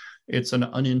tradition. It's an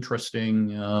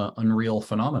uninteresting, unreal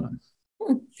phenomenon.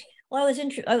 Well,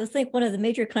 I would think one of the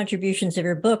major contributions of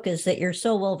your book is that you're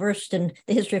so well versed in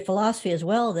the history of philosophy as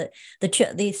well, that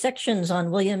the sections on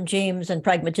William James and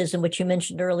pragmatism, which you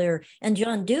mentioned earlier, and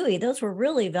John Dewey, those were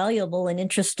really valuable and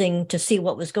interesting to see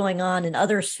what was going on in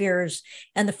other spheres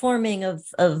and the forming of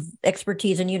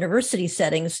expertise in university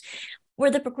settings. Were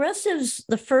the progressives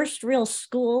the first real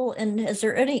school, and is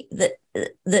there any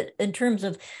that in terms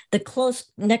of the close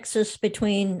nexus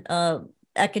between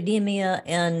academia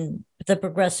and the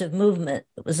progressive movement,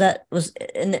 was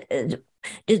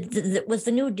Was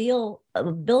the New Deal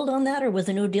built on that, or was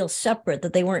the New Deal separate,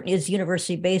 that they weren't as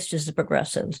university-based as the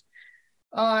progressives?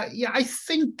 Yeah, I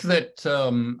think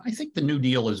the New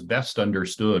Deal is best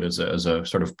understood as a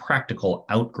sort of practical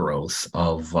outgrowth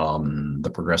of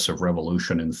the progressive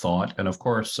revolution in thought. And of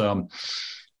course,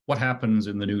 what happens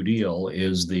in the New Deal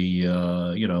is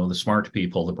the smart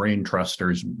people, the brain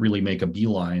trusters, really make a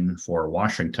beeline for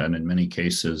Washington in many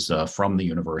cases from the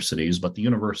universities. But the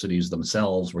universities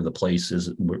themselves were the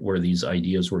places where these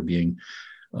ideas were being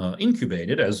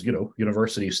incubated, as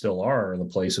universities still are the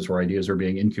places where ideas are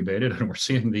being incubated, and we're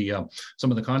seeing some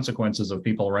of the consequences of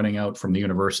people running out from the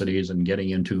universities and getting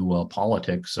into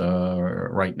politics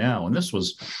right now. And this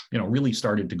was, really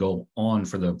started to go on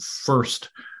for the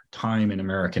first time in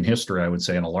American history, I would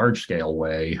say, in a large scale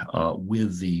way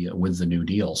with the New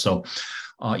Deal. So,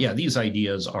 these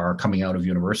ideas are coming out of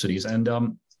universities, and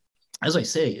as I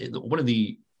say, one of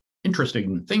the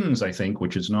interesting things, I think,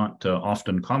 which is not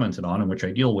often commented on and which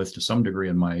I deal with to some degree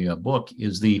in my book,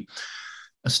 is the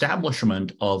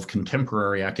establishment of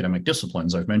contemporary academic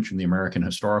disciplines. I've mentioned the American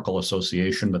Historical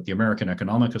Association, but the American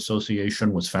Economic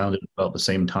Association was founded about the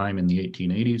same time in the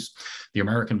 1880s. The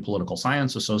American Political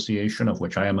Science Association, of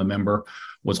which I am a member,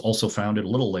 was also founded a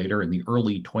little later in the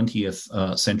early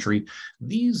 20th century.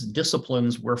 These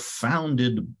disciplines were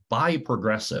founded by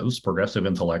progressive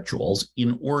intellectuals,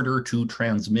 in order to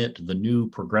transmit the new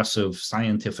progressive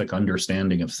scientific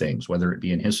understanding of things, whether it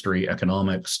be in history,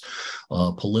 economics,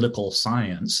 political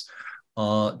science,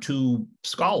 to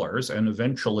scholars and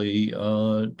eventually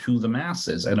to the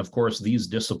masses. And of course, these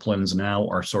disciplines now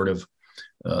are sort of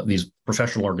these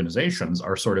professional organizations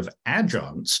are sort of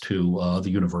adjuncts to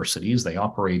the universities. They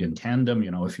operate in tandem.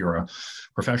 If you're a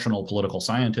professional political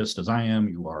scientist, as I am,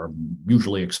 you are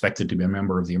usually expected to be a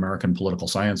member of the American Political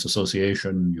Science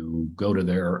Association. You go to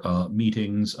their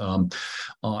meetings, and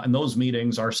those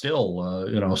meetings are still,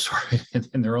 sort of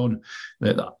in their own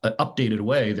updated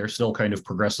way, they're still kind of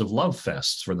progressive love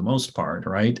fests for the most part,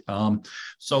 right?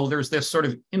 So there's this sort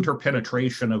of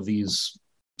interpenetration of these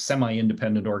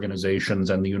semi-independent organizations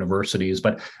and the universities,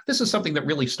 but this is something that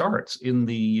really starts in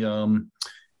the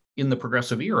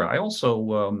progressive era. I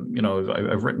also,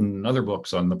 I've written other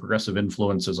books on the progressive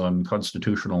influences on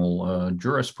constitutional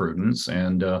jurisprudence,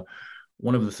 and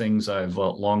one of the things I've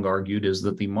long argued is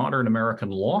that the modern American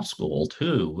law school,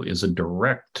 too, is a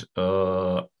direct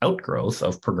outgrowth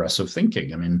of progressive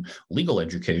thinking. I mean, legal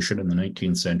education in the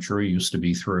 19th century used to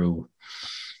be through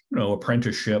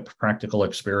apprenticeship, practical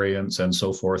experience, and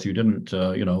so forth. You didn't,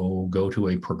 go to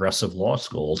a progressive law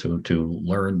school to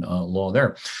learn law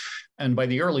there. And by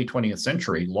the early 20th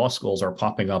century, law schools are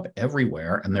popping up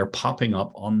everywhere, and they're popping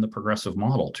up on the progressive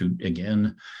model to,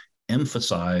 again,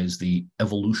 emphasize the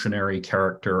evolutionary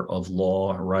character of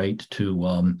law, right?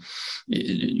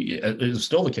 It is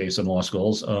still the case in law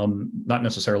schools, not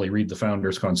necessarily read the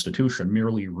founders' Constitution,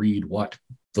 merely read what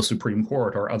the Supreme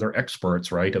Court or other experts,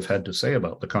 right, have had to say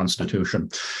about the Constitution.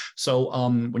 So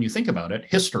when you think about it,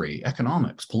 history,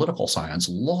 economics, political science,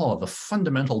 law, the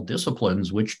fundamental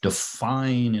disciplines which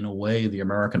define, in a way, the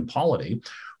American polity,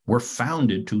 were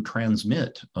founded to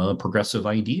transmit progressive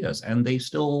ideas, and they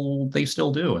still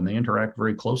do, and they interact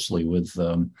very closely with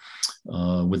the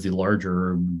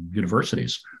larger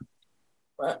universities.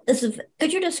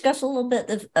 Could you discuss a little bit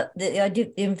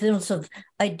the influence of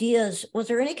ideas? Was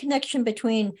there any connection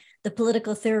between the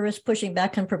political theorists pushing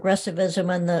back on progressivism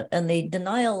and the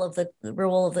denial of the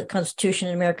role of the Constitution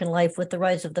in American life with the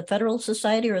rise of the Federalist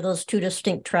Society, or are those two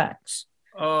distinct tracks?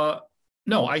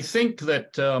 No, I think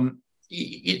that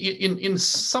in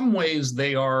some ways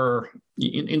they are.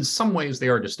 In some ways they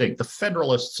are distinct. The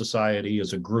Federalist Society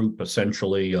is a group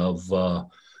essentially of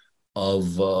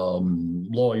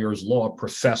lawyers, law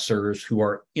professors who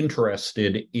are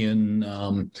interested in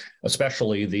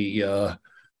especially the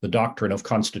doctrine of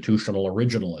constitutional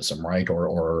originalism, right,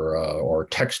 or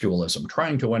textualism,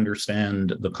 trying to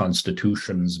understand the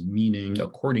Constitution's meaning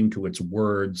according to its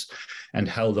words and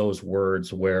how those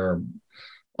words were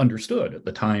understood at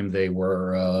the time they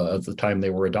were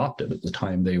adopted, at the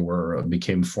time they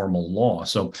became formal law.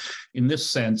 So in this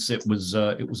sense, it was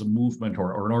a movement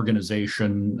or an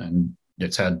organization, and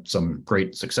it's had some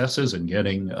great successes in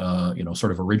getting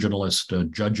sort of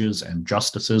originalist judges and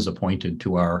justices appointed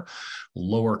to our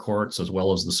lower courts as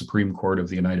well as the Supreme Court of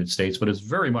the United States, but it's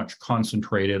very much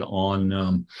concentrated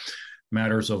on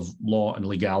matters of law and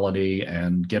legality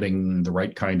and getting the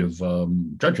right kind of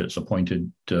judges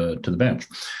appointed to the bench.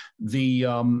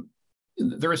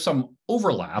 There is some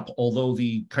overlap, although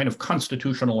the kind of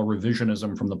constitutional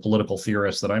revisionism from the political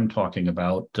theorists that I'm talking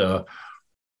about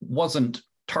wasn't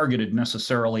targeted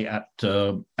necessarily at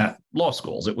law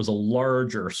schools. It was a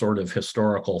larger sort of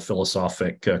historical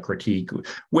philosophic critique,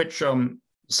 which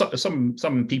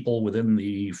some people within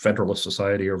the Federalist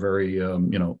Society are very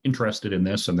interested in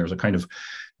this, and there's a kind of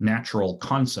natural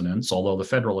consonance. Although the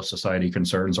Federalist Society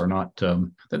concerns are not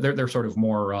they're sort of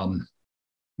more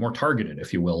targeted,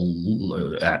 if you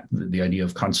will, at the idea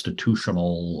of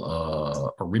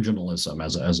constitutional originalism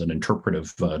as an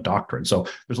interpretive doctrine. So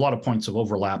there's a lot of points of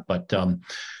overlap, but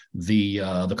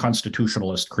the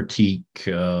constitutionalist critique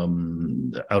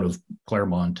out of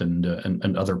Claremont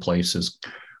and other places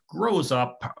grows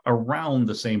up around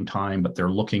the same time, but they're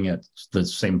looking at the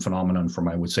same phenomenon from,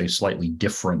 I would say, slightly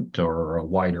different or a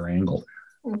wider angle.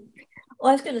 Well,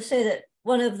 I was going to say that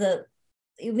one of the,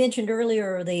 you mentioned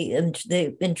earlier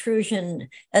the intrusion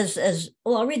as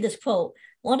well. I'll read this quote.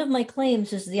 One of my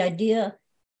claims is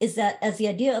that as the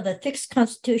idea of a fixed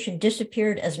constitution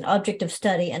disappeared as an object of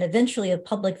study and eventually of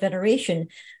public veneration,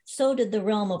 so did the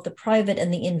realm of the private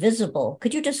and the invisible.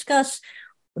 Could you discuss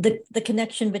the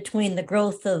connection between the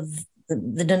growth of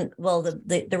the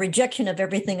rejection of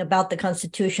everything about the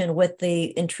Constitution with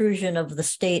the intrusion of the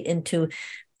state into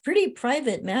pretty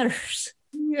private matters?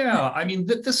 Yeah, I mean,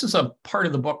 this is a part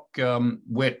of the book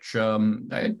which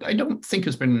I don't think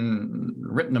has been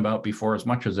written about before as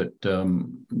much as it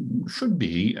should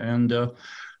be. And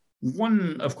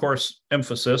one, of course,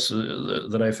 emphasis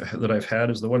that I've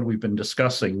had is the one we've been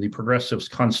discussing, the progressives'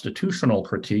 constitutional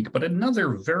critique. But another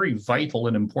very vital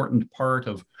and important part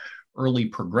of early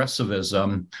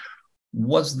progressivism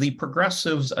was the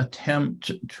progressives'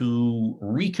 attempt to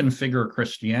reconfigure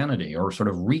Christianity, or sort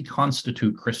of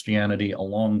reconstitute Christianity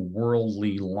along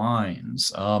worldly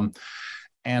lines.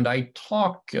 And I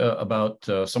talk about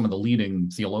some of the leading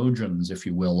theologians, if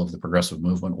you will, of the progressive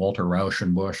movement: Walter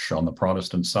Rauschenbusch on the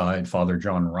Protestant side, Father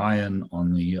John Ryan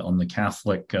on the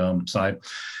Catholic side.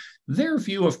 Their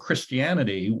view of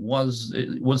Christianity was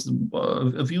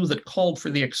a view that called for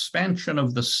the expansion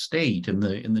of the state in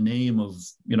the name of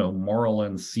moral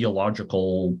and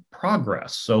theological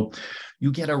progress. So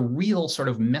you get a real sort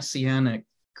of messianic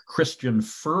Christian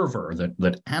fervor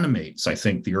that animates, I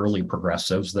think, the early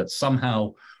progressives, that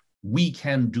somehow we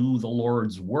can do the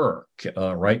Lord's work,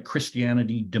 right?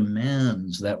 Christianity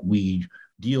demands that we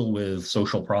deal with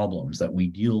social problems, that we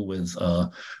deal with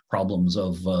problems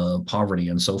of poverty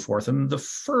and so forth. And the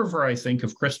fervor, I think,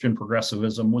 of Christian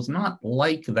progressivism was not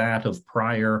like that of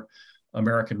prior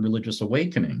American religious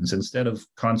awakenings. Instead of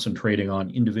concentrating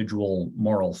on individual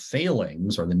moral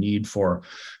failings or the need for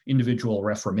individual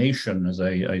reformation, as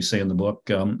I say in the book,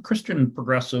 Christian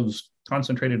progressives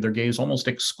concentrated their gaze almost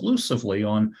exclusively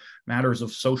on matters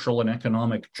of social and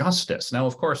economic justice. Now,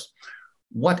 of course,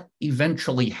 what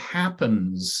eventually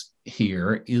happens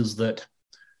here is that,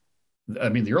 I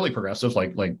mean, the early progressives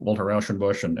like Walter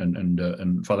Rauschenbusch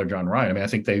and Father John Ryan, I mean, I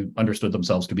think they understood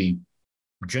themselves to be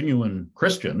genuine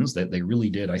Christians, that they really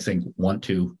did, I think, want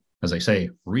to, as I say,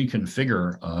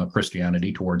 reconfigure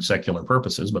Christianity towards secular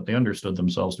purposes, but they understood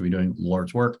themselves to be doing the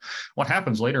Lord's work. What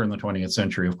happens later in the 20th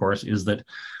century, of course, is that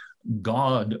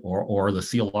God or the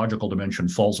theological dimension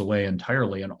falls away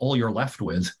entirely, and all you're left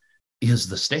with is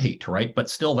the state, right? But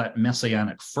still that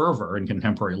messianic fervor in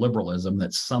contemporary liberalism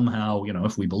that somehow,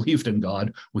 if we believed in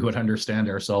God, we would understand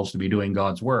ourselves to be doing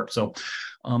God's work. So,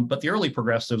 but the early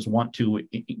progressives want to,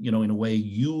 in a way,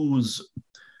 use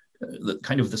the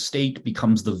kind of the state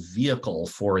becomes the vehicle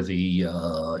for the,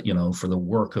 for the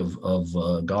work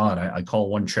of God. I call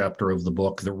one chapter of the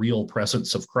book "The Real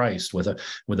Presence of Christ" with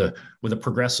a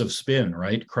progressive spin,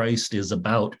 right? Christ is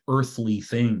about earthly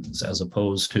things as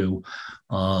opposed to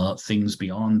things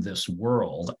beyond this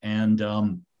world.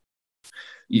 And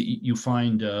you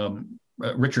find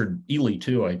Richard Ely,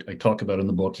 too, I talk about in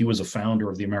the book. He was a founder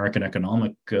of the American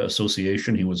Economic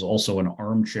Association. He was also an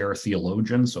armchair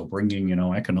theologian, so bringing,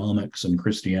 economics and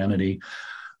Christianity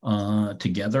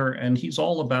together. And he's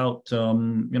all about,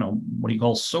 what he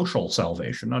calls social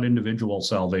salvation, not individual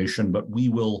salvation, but we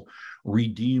will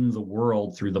redeem the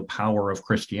world through the power of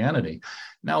Christianity.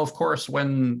 Now, of course,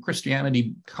 when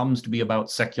Christianity comes to be about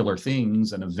secular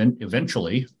things, and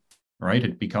eventually, right,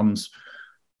 it becomes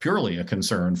purely a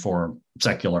concern for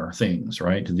secular things,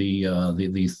 right?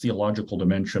 The theological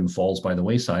dimension falls by the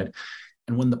wayside.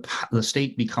 And when the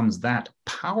state becomes that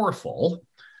powerful,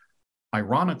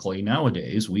 ironically,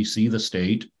 nowadays, we see the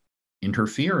state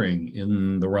interfering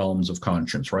in the realms of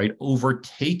conscience, right?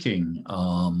 Overtaking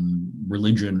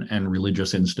religion and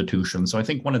religious institutions. So I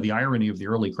think one of the irony of the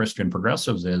early Christian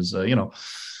progressives is,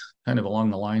 kind of along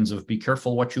the lines of be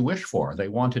careful what you wish for. They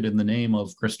wanted, in the name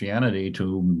of Christianity,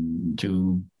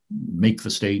 to make the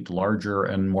state larger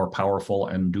and more powerful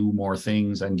and do more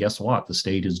things. And guess what? The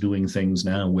state is doing things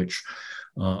now which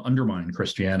undermine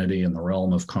Christianity in the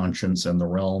realm of conscience and the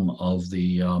realm of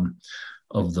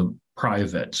the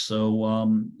private.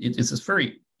 So it's this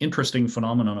very interesting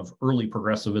phenomenon of early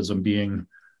progressivism being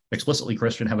explicitly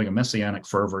Christian, having a messianic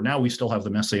fervor. Now we still have the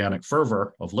messianic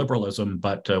fervor of liberalism,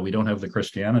 but we don't have the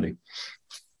Christianity.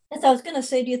 Yes, I was going to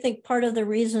say, do you think part of the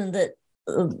reason that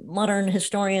modern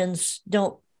historians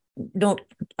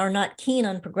are not keen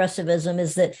on progressivism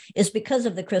is because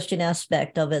of the Christian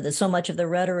aspect of it, that so much of the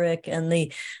rhetoric and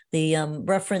the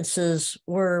references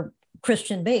were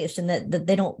Christian based, and that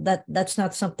they don't, that's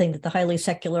not something that the highly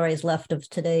secularized left of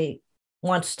today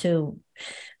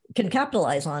can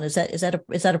capitalize on? Is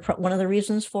that one of the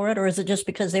reasons for it, or is it just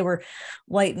because they were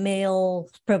white male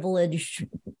privileged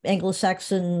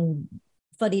Anglo-Saxon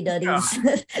fuddy-duddies?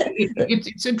 Yeah.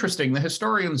 It's interesting. The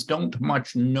historians don't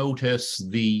much notice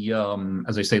the,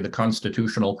 as I say, the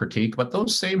constitutional critique, but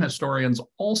those same historians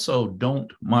also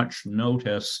don't much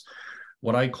notice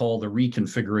what I call the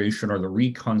reconfiguration or the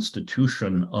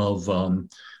reconstitution of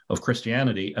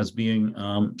Christianity as being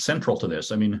central to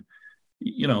this. I mean,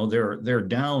 you know, they're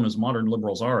down, as modern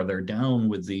liberals are, they're down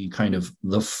with the kind of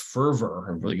the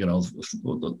fervor, you know,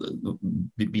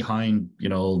 behind, you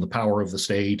know, the power of the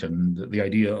state and the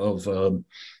idea of, you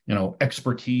know,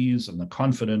 expertise and the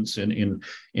confidence in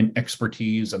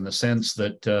expertise and the sense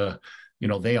that, you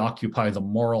know, they occupy the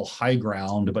moral high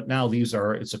ground. But now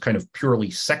it's a kind of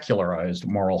purely secularized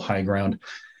moral high ground.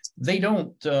 They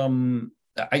don't,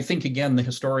 I think, again, the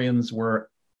historians were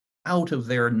out of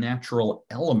their natural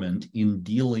element in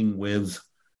dealing with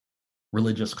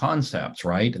religious concepts,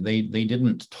 right? They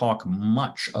didn't talk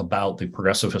much about, the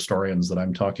progressive historians that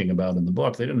I'm talking about in the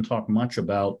book. They didn't talk much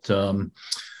about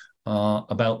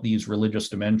these religious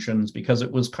dimensions because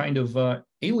it was kind of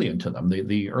alien to them.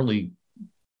 The early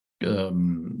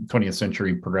 20th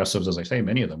century progressives, as I say,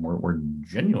 many of them were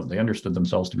genuine. They understood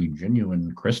themselves to be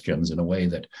genuine Christians in a way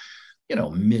that, you know,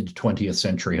 mid 20th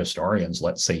century historians,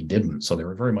 let's say, didn't. So they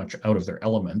were very much out of their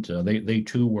element. They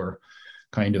too were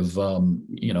kind of,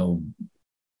 you know,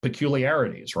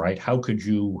 peculiarities, right? How could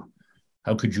you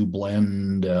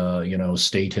blend, you know,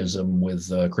 statism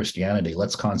with Christianity?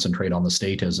 Let's concentrate on the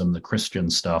statism. The Christian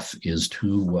stuff is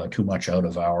too much out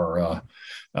of our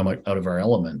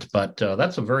element. But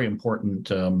that's a very important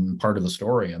part of the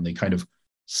story, and the kind of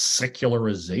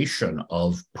secularization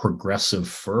of progressive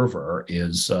fervor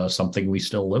is something we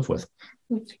still live with.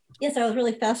 Yes, I was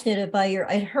really fascinated by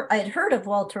I'd heard of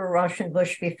Walter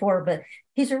Rauschenbusch before, but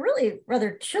he's a really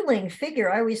rather chilling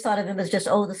figure. I always thought of him as just,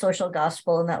 the social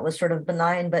gospel, and that was sort of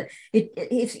benign, but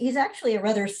he's actually a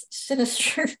rather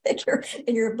sinister figure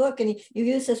in your book. And you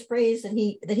use this phrase, and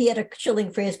he had a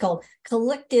chilling phrase called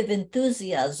collective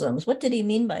enthusiasms. What did he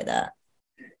mean by that?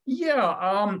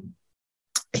 Yeah,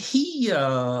 he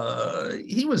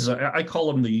was, I call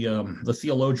him the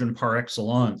theologian par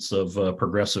excellence of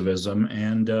progressivism,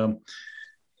 and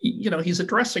you know, he's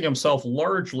addressing himself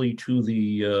largely to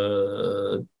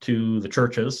the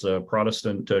churches,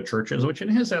 Protestant churches, which in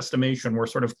his estimation were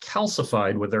sort of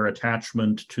calcified with their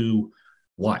attachment to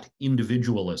what?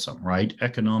 Individualism, right?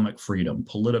 Economic freedom,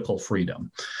 political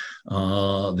freedom,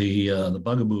 the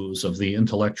bugaboos of the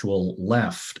intellectual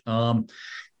left,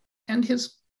 and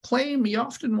his claim, he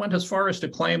often went as far as to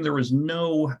claim there was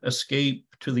no escape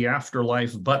to the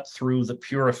afterlife but through the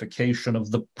purification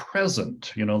of the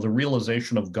present, you know, the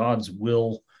realization of God's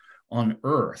will on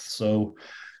earth. So,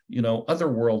 you know,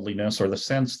 otherworldliness, or the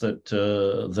sense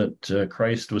that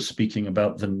Christ was speaking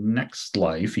about the next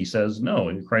life, he says, no,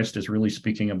 and Christ is really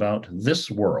speaking about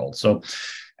this world. So,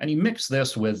 and he mixed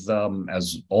this with,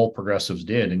 as all progressives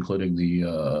did, including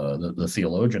the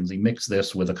theologians, he mixed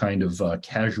this with a kind of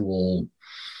casual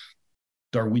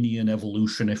Darwinian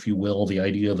evolution, if you will, the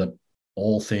idea that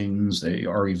all things, they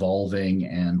are evolving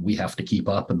and we have to keep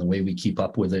up, and the way we keep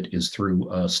up with it is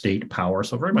through state power.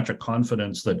 So very much a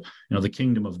confidence that, you know, the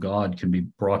kingdom of God can be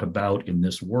brought about in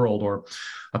this world, or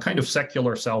a kind of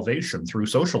secular salvation through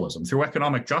socialism, through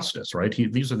economic justice, right?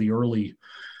 These are the early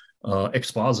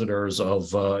expositors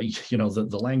of, you know,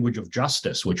 the language of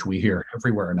justice, which we hear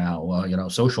everywhere now, you know,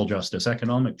 social justice,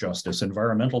 economic justice,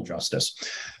 environmental justice.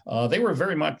 They were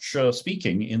very much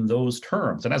speaking in those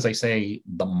terms. And as I say,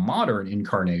 the modern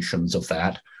incarnations of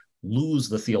that lose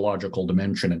the theological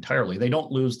dimension entirely. They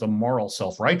don't lose the moral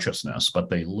self-righteousness, but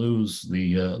they lose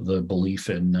the belief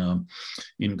in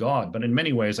God. But in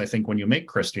many ways, I think when you make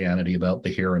Christianity about the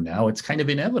here and now, it's kind of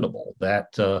inevitable that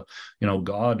you know,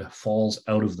 God falls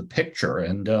out of the picture.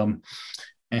 And you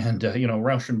know,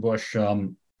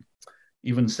 Rauschenbusch,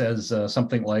 even says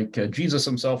something like Jesus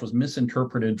himself was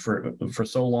misinterpreted for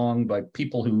so long by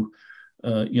people who,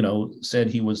 said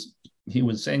he was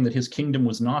saying that his kingdom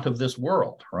was not of this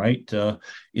world, right?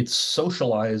 It's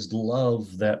socialized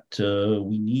love that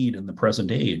we need in the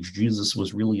present age. Jesus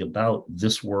was really about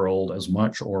this world as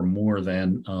much or more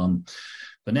than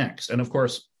the next. And of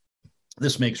course,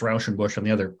 this makes Rauschenbusch and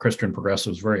the other Christian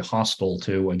progressives very hostile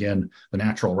to, again, the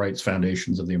natural rights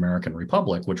foundations of the American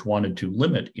Republic, which wanted to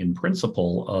limit, in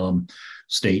principle,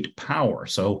 state power.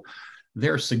 So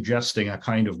they're suggesting a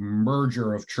kind of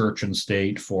merger of church and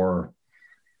state for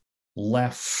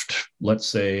left, let's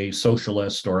say,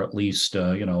 socialist, or at least,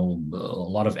 a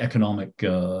lot of economic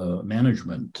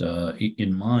management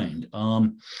in mind.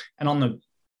 And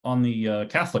on the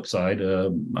Catholic side,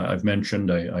 I've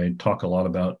mentioned, I talk a lot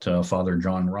about Father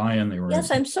John Ryan. Yes,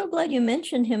 I'm so glad you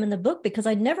mentioned him in the book, because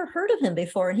I'd never heard of him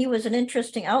before. And he was an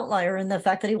interesting outlier in the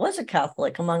fact that he was a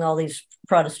Catholic among all these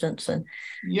Protestants. And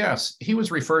yes, he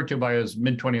was referred to by his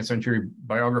mid-20th century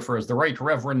biographer as the Right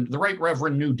Reverend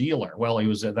New Dealer. Well,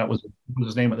 that was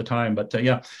his name at the time, but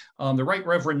the Right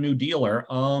Reverend New Dealer.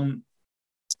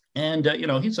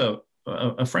 He's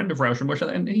a friend of Rauschenbusch,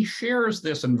 and he shares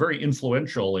this, and very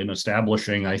influential in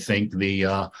establishing, I think,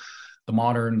 the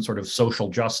modern sort of social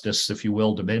justice, if you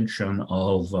will, dimension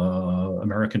of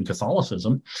American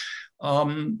Catholicism.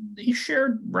 He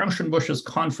shared Rauschenbusch's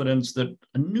confidence that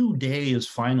a new day is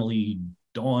finally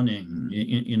dawning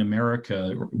in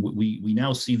America. We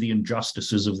now see the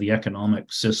injustices of the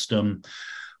economic system.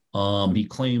 He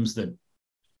claims that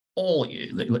all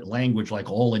language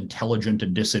like all intelligent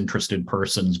and disinterested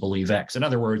persons believe X. In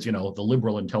other words, the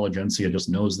liberal intelligentsia just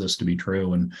knows this to be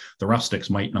true, and the rustics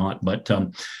might not. But,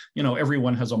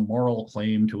 everyone has a moral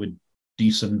claim to a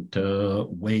decent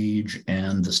wage,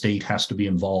 and the state has to be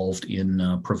involved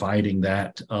in providing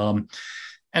that. And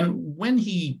when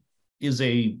he is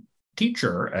a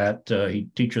teacher he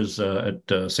teaches at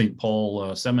St.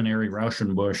 Paul Seminary.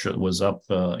 Rauschenbusch was up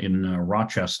in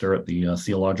Rochester at the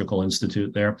Theological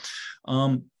Institute there.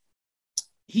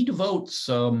 He devotes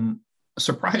a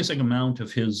surprising amount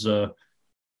of his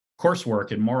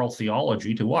coursework in moral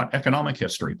theology to what? Economic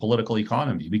history, political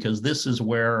economy, because this is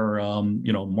where,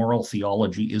 moral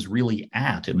theology is really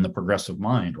at in the progressive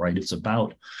mind, right? It's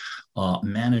about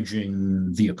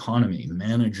managing the economy,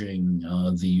 managing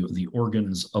the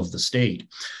organs of the state.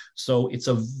 So it's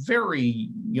a very,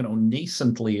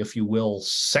 nascently, if you will,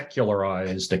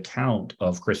 secularized account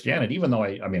of Christianity, even though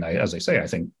as I say, I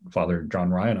think Father John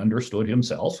Ryan understood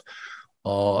himself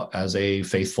as a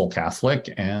faithful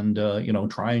Catholic, and,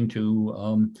 trying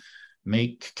to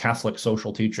make Catholic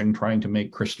social teaching, trying to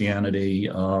make Christianity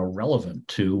relevant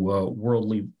to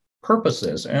worldly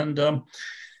purposes. And,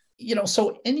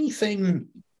 so anything,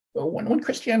 when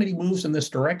Christianity moves in this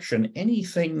direction,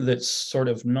 anything that's sort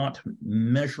of not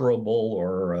measurable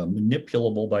or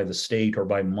manipulable by the state or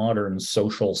by modern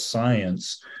social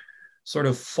science sort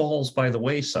of falls by the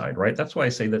wayside, right? That's why I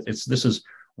say that this is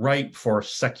ripe for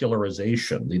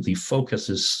secularization. The focus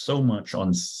is so much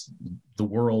on the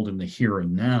world in the here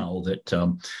and now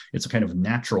that it's a kind of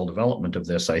natural development of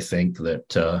this, I think, that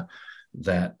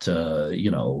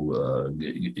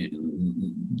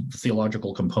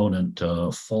theological component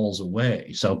falls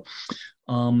away. So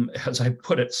as I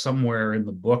put it somewhere in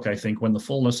the book, I think when the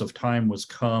fullness of time was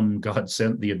come, God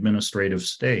sent the administrative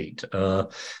state.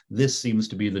 This seems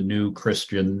to be the new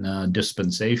Christian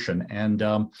dispensation. And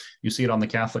you see it on the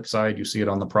Catholic side, you see it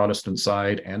on the Protestant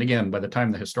side. And again, by the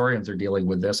time the historians are dealing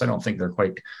with this, I don't think they're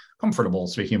quite comfortable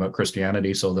speaking about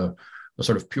Christianity. So the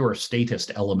sort of pure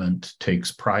statist element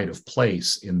takes pride of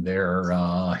place in their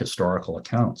historical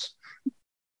accounts.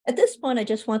 At this point, I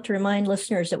just want to remind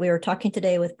listeners that we are talking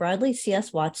today with Bradley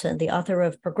C.S. Watson, the author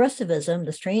of Progressivism,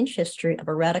 The Strange History of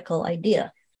a Radical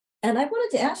Idea. And I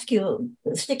wanted to ask you,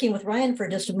 sticking with Ryan for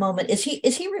just a moment, is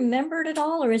he remembered at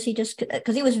all, or is he just,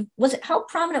 because how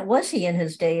prominent was he in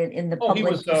his day in the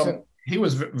public? He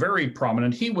was very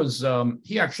prominent. He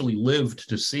actually lived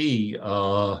to see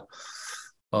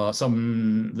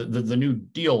the New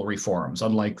Deal reforms.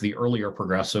 Unlike the earlier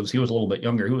progressives, he was a little bit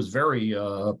younger. He was very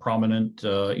prominent,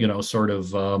 sort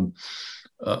of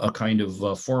a kind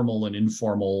of formal and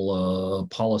informal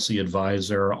policy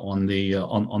advisor on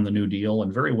the New Deal,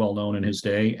 and very well known in his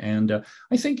day. And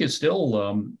I think is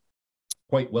still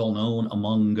quite well known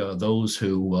among those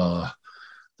who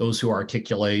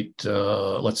articulate,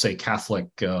 let's say, Catholic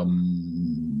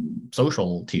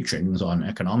social teachings on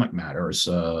economic matters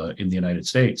in the United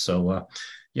States. So,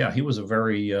 he was a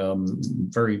very,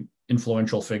 very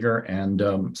influential figure,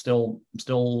 and still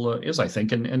is, I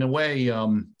think. And in a way,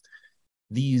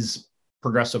 these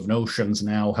progressive notions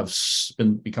now have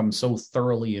become so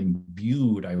thoroughly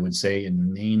imbued, I would say, in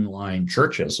mainline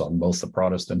churches on both the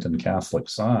Protestant and Catholic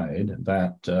side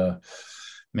that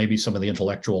maybe some of the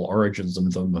intellectual origins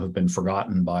of them have been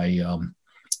forgotten by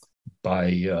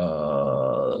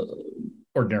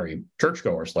ordinary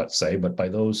churchgoers, let's say, but by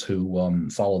those who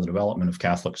follow the development of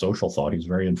Catholic social thought. He's a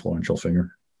very influential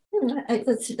figure.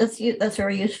 That's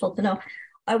very useful to know.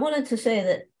 I wanted to say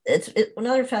that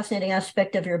another fascinating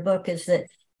aspect of your book is that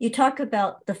you talk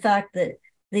about the fact that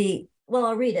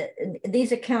I'll read it. In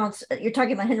these accounts, you're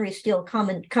talking about Henry Steele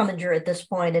Commager at this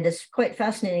point, and it's quite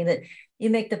fascinating that you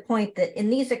make the point that in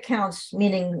these accounts,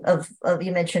 meaning of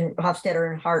you mentioned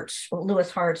Hofstadter and Hartz,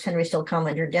 Lewis Hartz, Henry Steele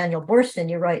Commager, Daniel Boorstin,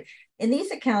 you write, in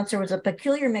these accounts, there was a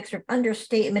peculiar mixture of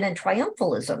understatement and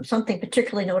triumphalism, something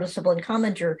particularly noticeable in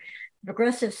Commager.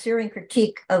 Progressive Syrian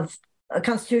critique of a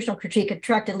constitutional critique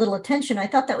attracted little attention. I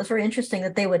thought that was very interesting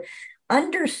that they would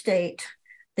understate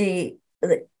you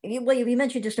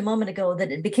mentioned just a moment ago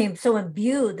that it became so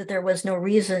imbued that there was no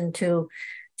reason to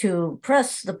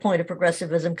press the point of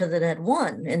progressivism because it had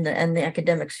won in the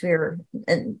academic sphere.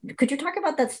 And could you talk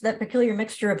about that peculiar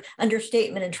mixture of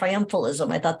understatement and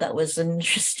triumphalism? I thought that was an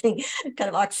interesting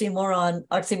kind of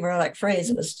oxymoronic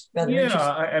phrase. It was rather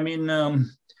interesting.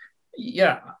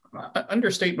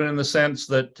 Understatement in the sense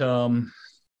that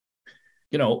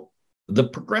the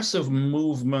progressive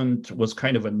movement was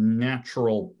kind of a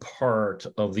natural part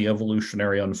of the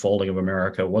evolutionary unfolding of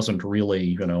America. It wasn't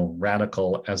really,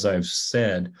 radical, as I've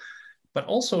said, but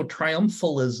also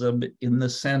triumphalism in the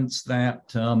sense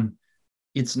that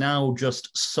it's now just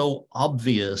so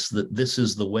obvious that this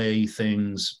is the way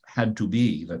things had to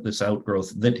be, that this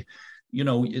outgrowth, that,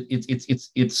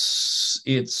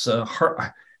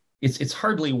 it's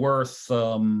hardly worth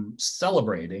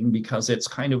celebrating because it's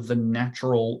kind of the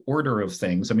natural order of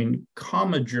things. I mean,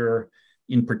 Commager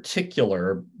in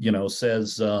particular,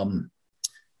 says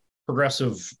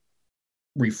progressive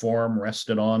reform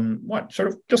rested on what? Sort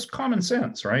of just common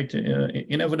sense, right?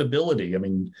 Inevitability. I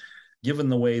mean, given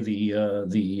the way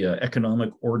the economic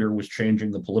order was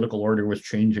changing, the political order was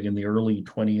changing in the early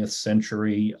 20th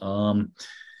century,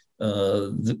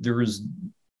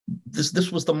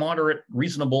 this was the moderate,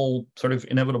 reasonable, sort of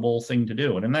inevitable thing to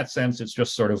do. And in that sense, it's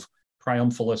just sort of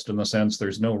triumphalist in the sense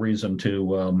there's no reason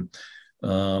to,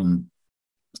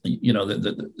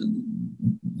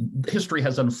 history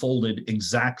has unfolded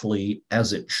exactly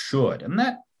as it should. And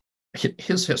that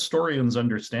his historian's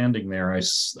understanding there,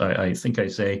 I think I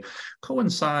say,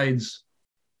 coincides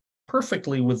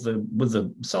perfectly with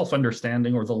the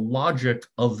self-understanding or the logic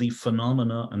of the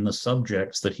phenomena and the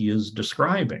subjects that he is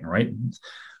describing, right?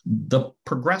 The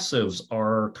progressives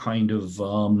are kind of,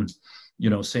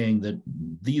 saying that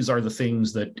these are the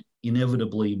things that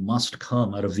inevitably must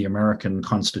come out of the American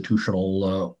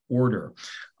constitutional order.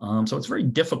 So it's very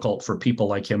difficult for people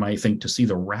like him, I think, to see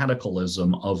the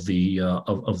radicalism of the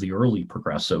early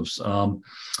progressives. I'd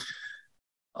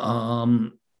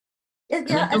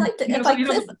like to,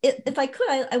 if I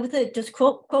could, I would just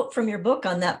quote from your book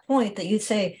on that point that you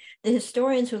say the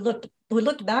historians who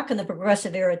looked back on the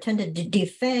progressive era tended to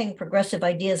defang progressive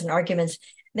ideas and arguments,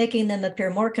 making them appear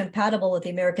more compatible with the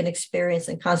American experience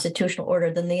and constitutional order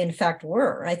than they in fact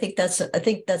were. I think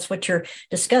that's what you're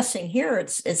discussing here.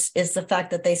 It's the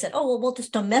fact that they said, oh, well, we'll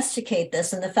just domesticate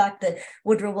this, and the fact that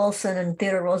Woodrow Wilson and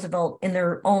Theodore Roosevelt, in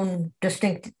their own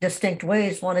distinct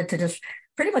ways, wanted to just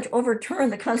pretty much overturn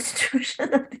the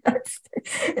Constitution of the United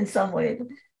States in some ways.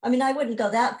 I mean, I wouldn't go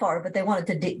that far, but they wanted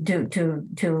to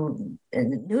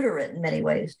neuter it in many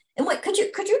ways. And what could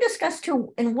you discuss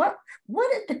too? And what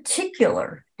in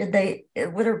particular did they?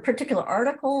 Were there particular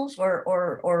articles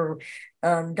or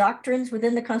doctrines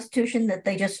within the Constitution that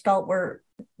they just felt were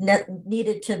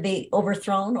needed to be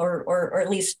overthrown or at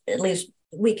least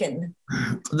weakened?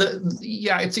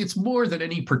 It's more than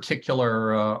any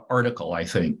particular article, I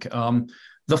think.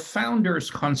 The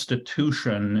Founders'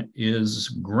 Constitution is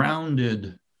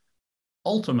grounded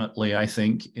ultimately, I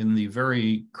think, in the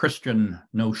very Christian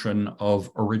notion of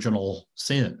original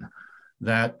sin,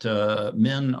 that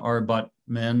men are but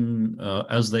men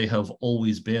as they have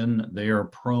always been. They are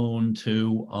prone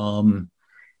to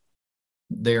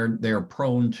they're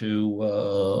prone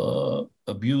to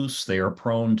abuse. They are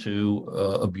prone to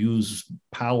abuse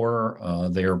power.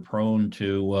 They are prone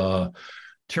to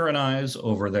tyrannize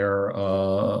over their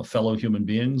fellow human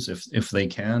beings if they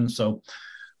can. So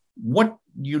what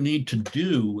you need to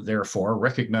do, therefore,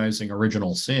 recognizing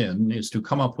original sin, is to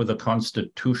come up with a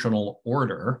constitutional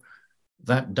order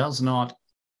that does not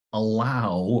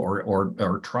allow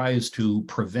or tries to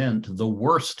prevent the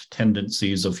worst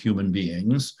tendencies of human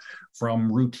beings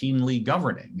from routinely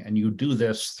governing. And you do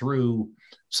this through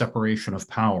separation of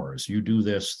powers. You do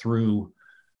this through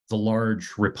the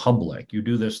large republic. You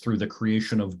do this through the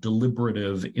creation of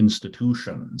deliberative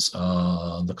institutions,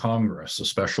 the Congress,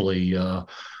 especially the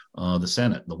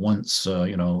Senate, the once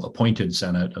appointed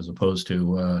Senate as opposed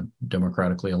to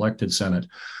democratically elected Senate.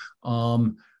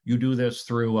 You do this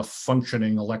through a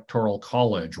functioning electoral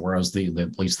college, whereas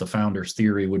at least the founders'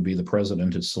 theory would be the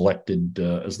president is selected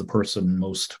as the person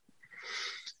most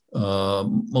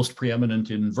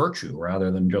preeminent in virtue rather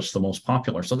than just the most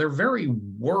popular. So they're very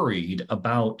worried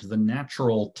about the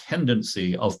natural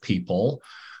tendency of people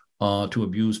to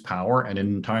abuse power. And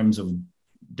in times of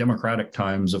democratic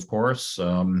times, of course,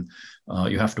 you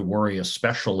have to worry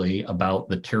especially about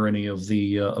the tyranny of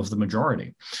the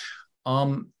majority.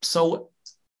 So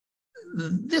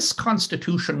this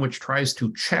constitution, which tries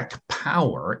to check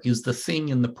power, is the thing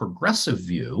in the progressive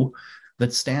view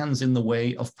that stands in the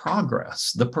way of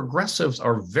progress. The progressives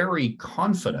are very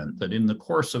confident that in the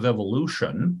course of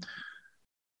evolution,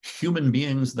 human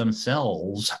beings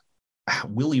themselves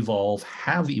will evolve,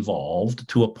 have evolved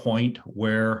to a point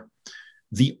where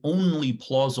the only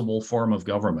plausible form of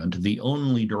government, the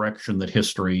only direction that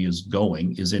history is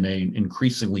going, is in an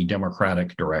increasingly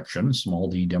democratic direction, small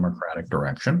d democratic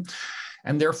direction.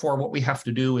 And therefore, what we have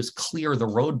to do is clear the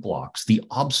roadblocks, the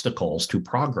obstacles to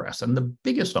progress. And the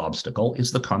biggest obstacle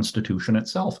is the Constitution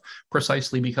itself,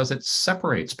 precisely because it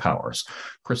separates powers,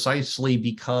 precisely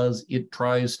because it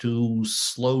tries to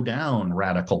slow down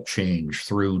radical change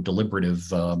through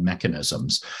deliberative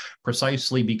mechanisms,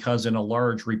 precisely because in a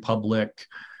large republic,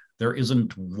 there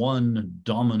isn't one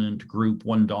dominant group,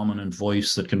 one dominant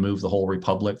voice that can move the whole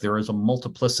republic. There is a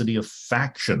multiplicity of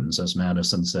factions, as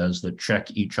Madison says, that check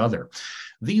each other.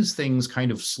 These things kind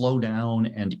of slow down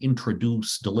and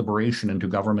introduce deliberation into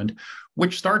government,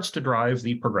 which starts to drive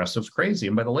the progressives crazy.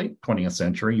 And by the late 20th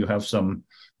century, you have some,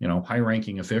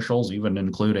 high-ranking officials, even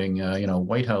including,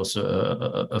 White House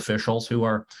officials who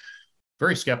are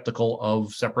very skeptical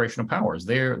of separation of powers.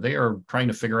 They are trying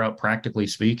to figure out, practically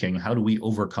speaking, how do we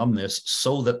overcome this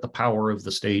so that the power of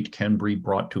the state can be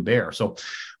brought to bear. So,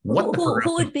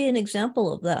 who would be an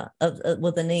example of that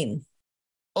with a name?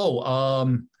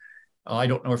 I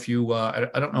don't know if you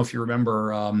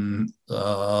remember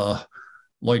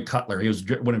Lloyd Cutler. He was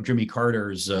one of Jimmy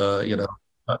Carter's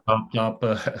top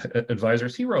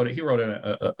advisors. He wrote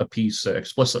a piece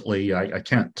explicitly. I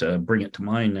can't bring it to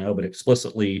mind now, but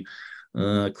explicitly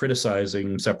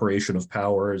criticizing separation of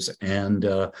powers and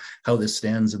how this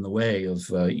stands in the way of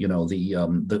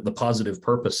the positive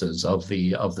purposes of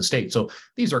the state. So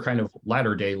these are kind of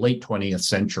latter day, late 20th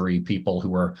century people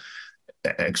who are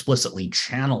explicitly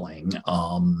channeling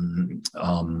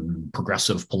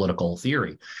progressive political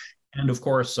theory. And of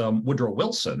course, Woodrow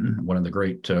Wilson, one of the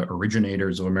great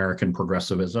originators of American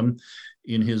progressivism,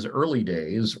 in his early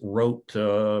days wrote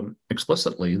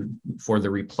explicitly for the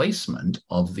replacement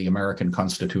of the American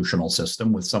constitutional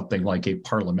system with something like a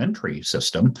parliamentary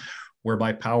system,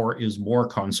 whereby power is more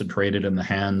concentrated in the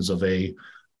hands of a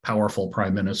powerful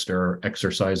prime minister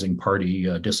exercising party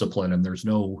discipline, and there's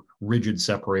no rigid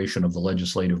separation of the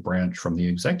legislative branch from the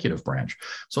executive branch.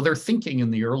 So they're thinking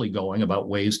in the early going about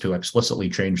ways to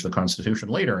explicitly change the Constitution.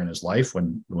 Later in his life,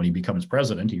 when he becomes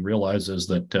president, he realizes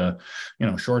that,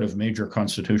 short of major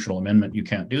constitutional amendment, you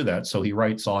can't do that. So he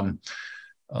writes on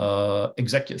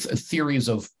executive theories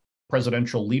of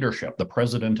presidential leadership, the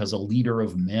president as a leader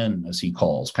of men, as he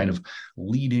calls, kind of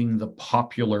leading the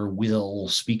popular will,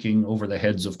 speaking over the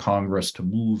heads of Congress to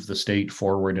move the state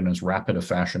forward in as rapid a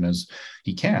fashion as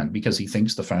he can, because he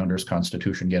thinks the founders'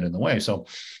 Constitution get in the way. So,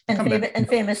 and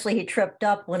famously, he tripped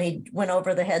up when he went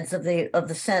over the heads of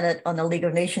the Senate on the League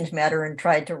of Nations matter and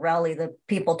tried to rally the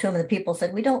people to him, and the people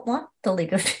said, "We don't want the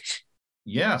League of Nations."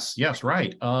 Yes,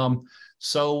 right.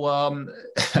 So a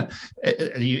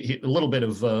little bit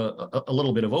of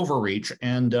overreach,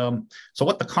 and so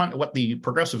what the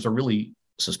progressives are really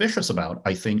suspicious about,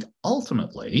 I think,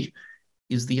 ultimately,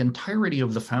 is the entirety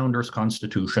of the founders'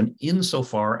 Constitution,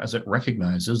 insofar as it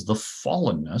recognizes the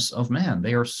fallenness of man.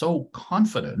 They are so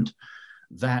confident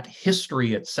that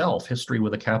history itself, history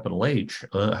with a capital H,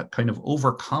 kind of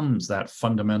overcomes that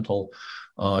fundamental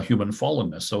human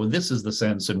fallenness. So this is the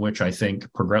sense in which I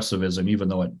think progressivism, even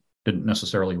though it didn't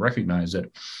necessarily recognize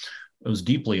it, was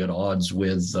deeply at odds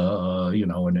with,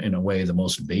 in a way, the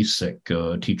most basic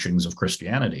teachings of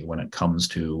Christianity when it comes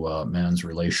to man's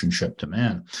relationship to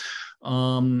man.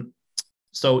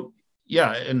 So,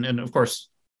 yeah, and of course,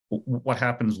 what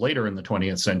happens later in the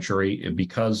 20th century,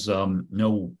 because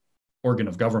no organ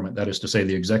of government, that is to say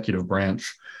the executive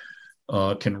branch,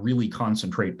 can really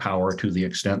concentrate power to the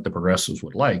extent the progressives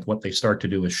would like, what they start to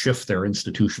do is shift their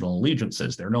institutional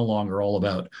allegiances. They're no longer all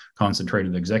about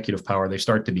concentrated executive power. They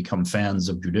start to become fans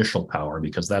of judicial power,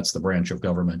 because that's the branch of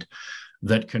government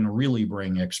that can really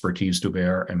bring expertise to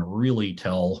bear and really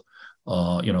tell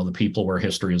the people where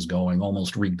history is going,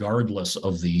 almost regardless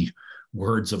of the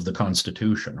words of the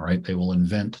Constitution, right? They will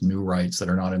invent new rights that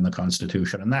are not in the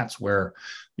Constitution. And that's where,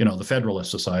 the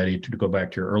Federalist Society, to go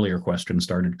back to your earlier question,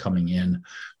 started coming in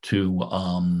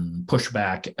to push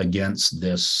back against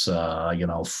this,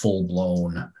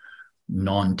 full-blown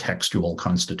non-textual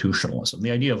constitutionalism.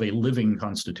 The idea of a living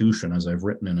constitution, as I've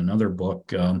written in another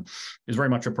book, is very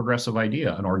much a progressive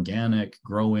idea, an organic,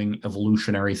 growing,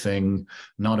 evolutionary thing,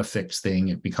 not a fixed thing.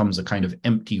 It becomes a kind of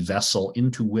empty vessel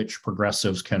into which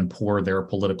progressives can pour their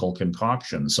political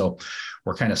concoction. So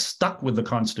we're kind of stuck with the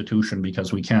Constitution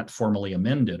because we can't formally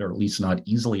amend it, or at least not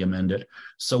easily amend it.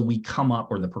 So we come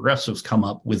up, or the progressives come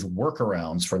up with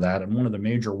workarounds for that. And one of the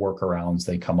major workarounds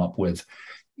they come up with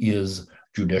is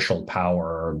judicial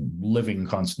power,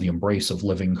 the embrace of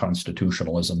living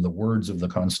constitutionalism. The words of the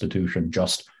Constitution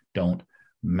just don't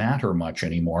matter much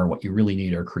anymore. What you really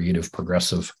need are creative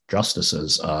progressive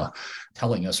justices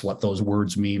telling us what those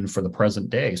words mean for the present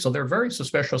day. So they're very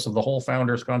suspicious of the whole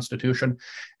Founders' Constitution.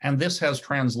 And this has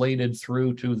translated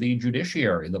through to the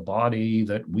judiciary, the body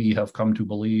that we have come to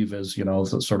believe is,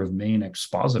 the sort of main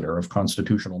expositor of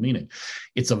constitutional meaning.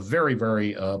 It's a very,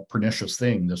 very pernicious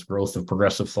thing, this growth of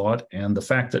progressive thought. And the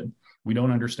fact that we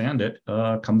don't understand it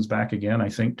comes back again, I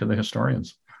think, to the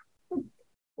historians.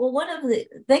 Well,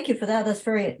 thank you for that. That's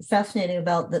very fascinating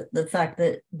about the fact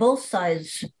that both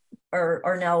sides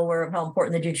are now aware of how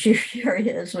important the judiciary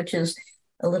is, which is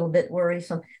a little bit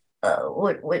worrisome.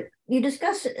 What you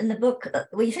discuss in the book,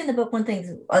 you say in the book, one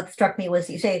thing that struck me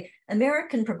was you say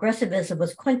American progressivism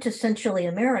was quintessentially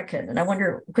American. And I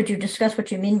wonder, could you discuss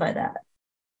what you mean by that?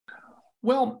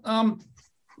 Well,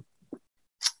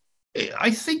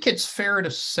 I think it's fair to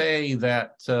say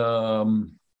that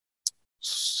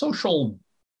social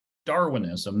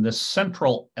Darwinism, this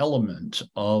central element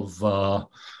of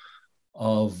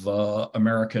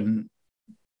American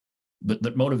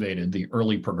that motivated the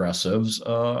early progressives,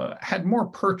 had more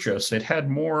purchase. It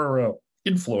had more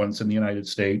influence in the United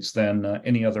States than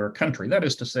any other country. That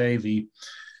is to say, the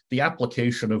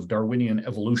application of Darwinian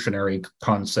evolutionary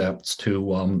concepts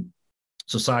to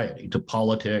society, to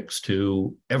politics,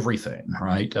 to everything,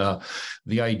 right?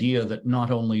 The idea that not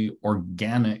only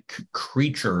organic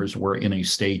creatures were in a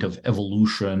state of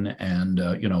evolution and,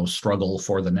 struggle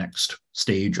for the next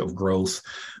stage of growth,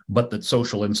 but that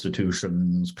social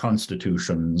institutions,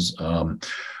 constitutions,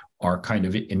 are kind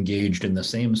of engaged in the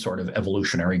same sort of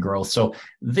evolutionary growth. So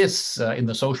this, in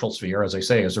the social sphere, as I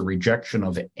say, is a rejection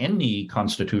of any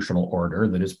constitutional order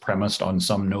that is premised on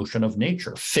some notion of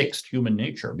nature, fixed human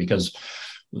nature, because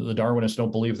the Darwinists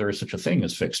don't believe there is such a thing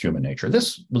as fixed human nature.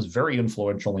 This was very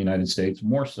influential in the United States,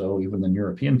 more so even than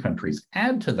European countries.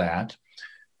 Add to that,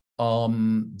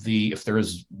 if there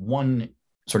is one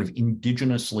sort of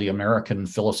indigenously American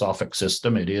philosophic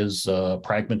system, it is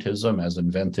pragmatism, as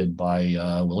invented by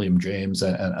William James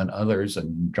and others,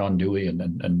 and John Dewey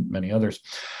and many others,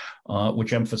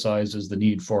 which emphasizes the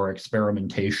need for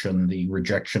experimentation, the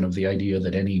rejection of the idea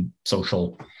that any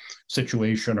social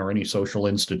situation or any social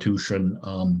institution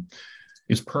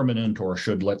is permanent or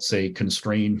should, let's say,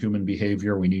 constrain human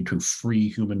behavior. We need to free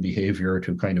human behavior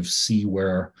to kind of see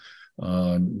where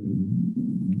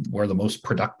the most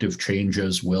productive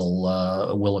changes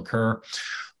will occur.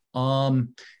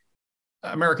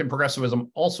 American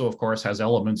progressivism also, of course, has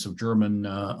elements of German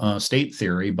state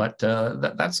theory, but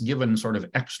that's given sort of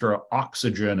extra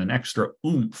oxygen and extra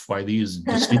oomph by these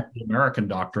distinctly American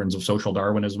doctrines of social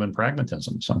Darwinism and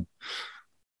pragmatism. So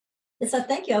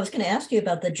thank you. I was going to ask you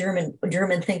about the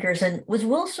German thinkers, and was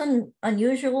Wilson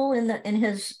unusual in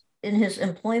his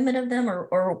employment of them,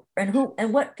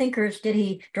 and what thinkers did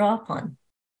he draw upon?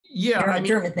 Yeah,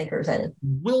 German thinkers, that is.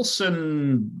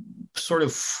 Wilson sort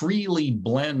of freely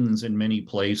blends in many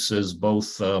places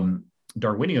both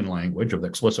Darwinian language of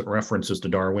explicit references to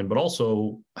Darwin, but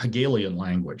also Hegelian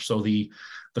language. So the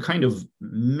kind of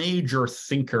major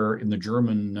thinker in the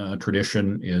German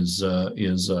tradition is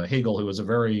Hegel, who is a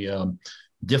very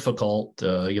difficult,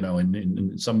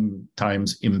 and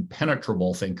sometimes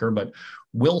impenetrable thinker, but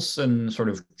Wilson sort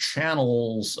of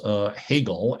channels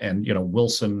Hegel, and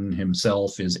Wilson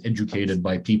himself is educated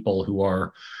by people who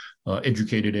are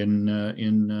educated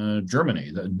in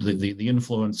Germany. The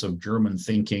influence of German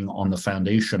thinking on the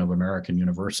foundation of American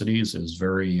universities is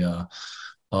very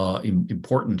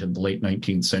important in the late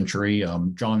 19th century.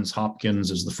 Johns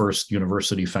Hopkins is the first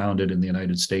university founded in the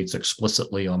United States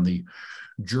explicitly on the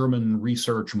German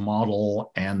research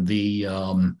model, and the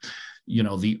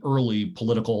early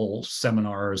political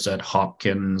seminars at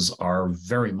Hopkins are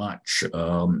very much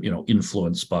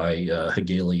influenced by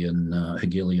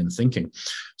Hegelian thinking.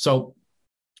 So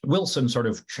Wilson sort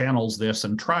of channels this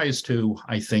and tries to,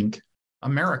 I think,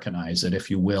 Americanize it,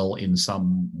 if you will, in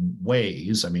some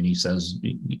ways. I mean, he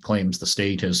claims the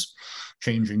state is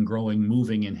changing, growing,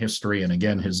 moving in history. And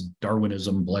again, his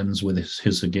Darwinism blends with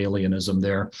his Hegelianism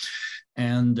there.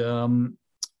 And,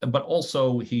 but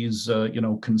also he's,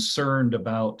 concerned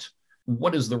about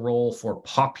what is the role for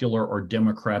popular or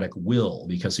democratic will,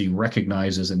 because he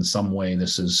recognizes in some way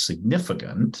this is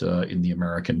significant in the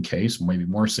American case, maybe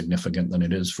more significant than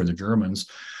it is for the Germans.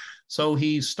 So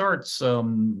he starts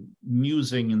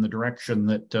musing in the direction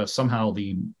that somehow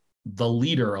the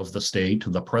leader of the state,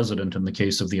 the president in the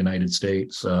case of the United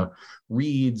States,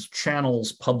 reads,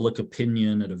 channels public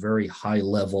opinion at a very high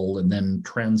level, and then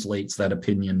translates that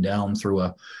opinion down through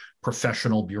a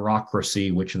professional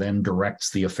bureaucracy, which then directs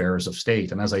the affairs of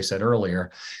state. And as I said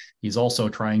earlier, he's also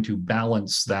trying to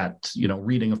balance that,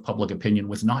 reading of public opinion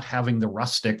with not having the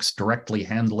rustics directly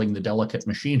handling the delicate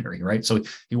machinery, right? So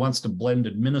he wants to blend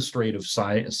administrative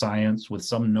science with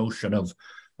some notion of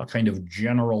a kind of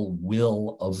general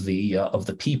will of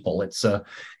the people. It's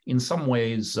in some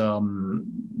ways,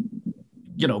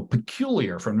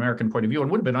 peculiar from an American point of view,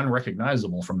 and would have been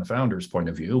unrecognizable from the founders' point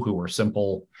of view, who were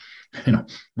simple,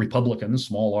 Republicans,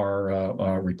 small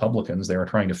r Republicans. They are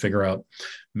trying to figure out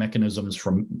mechanisms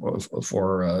for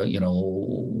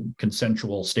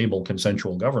stable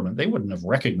consensual government. They wouldn't have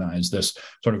recognized this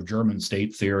sort of German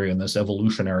state theory and this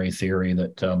evolutionary theory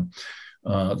that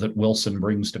that Wilson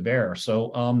brings to bear.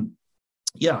 So,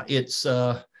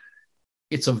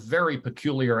 it's a very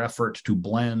peculiar effort to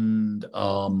blend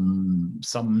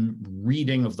some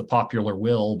reading of the popular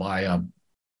will by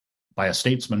a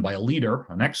statesman, by a leader,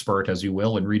 an expert, as you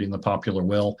will, in reading the popular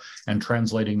will and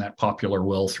translating that popular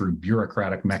will through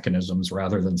bureaucratic mechanisms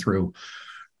rather than through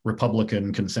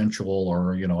Republican consensual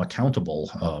or, accountable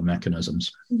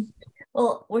mechanisms.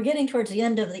 Well, we're getting towards the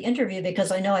end of the interview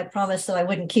because I know I promised that I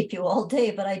wouldn't keep you all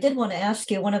day, but I did want to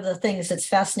ask you, one of the things that's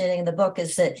fascinating in the book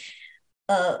is that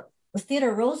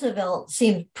Theodore Roosevelt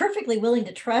seemed perfectly willing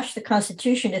to trash the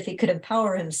Constitution if he could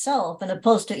empower himself, and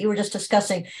opposed to, you were just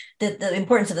discussing the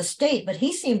importance of the state, but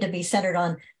he seemed to be centered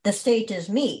on the state is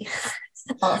me.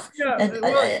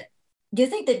 Do you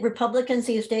think that Republicans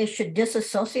these days should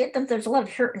disassociate them? There's a lot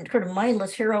of kind of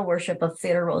mindless hero worship of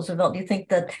Theodore Roosevelt. Do you think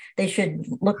that they should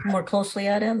look more closely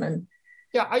at him? And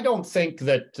yeah, I don't think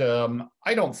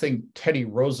Teddy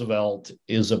Roosevelt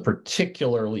is a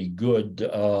particularly good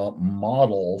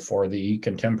model for the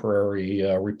contemporary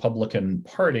Republican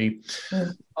Party.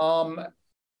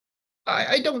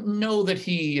 I don't know that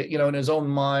he, in his own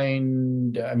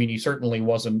mind, I mean, he certainly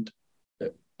wasn't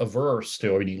averse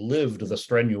to, he lived the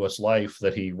strenuous life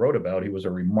that he wrote about. He was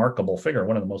a remarkable figure,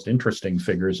 one of the most interesting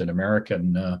figures in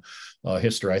American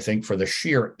history, I think, for the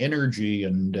sheer energy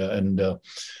and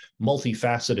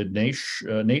multifaceted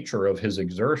nature of his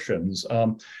exertions.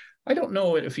 I don't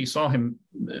know if he saw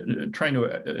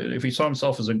if he saw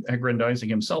himself as aggrandizing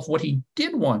himself. What he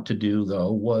did want to do,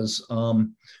 though, was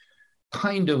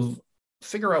kind of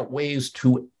figure out ways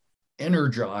to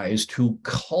energize, to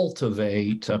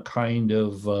cultivate a kind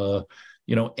of,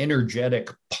 energetic,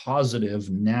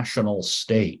 positive national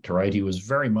state, right? He was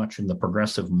very much in the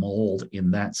progressive mold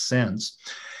in that sense.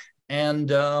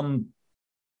 And,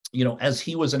 as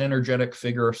he was an energetic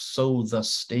figure, so the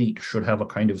state should have a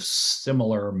kind of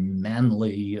similar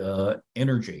manly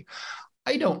energy.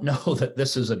 I don't know that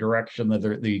this is a direction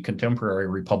that the contemporary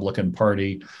Republican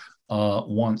Party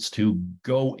wants to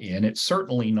go in. It's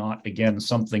certainly not, again,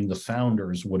 something the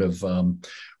founders would have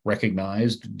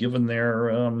recognized, given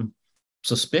their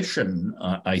suspicion,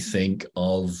 I think,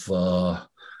 of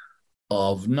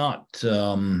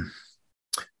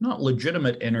not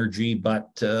legitimate energy,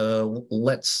 but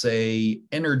let's say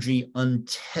energy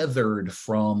untethered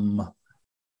from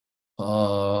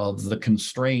the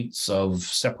constraints of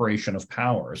separation of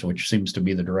powers, which seems to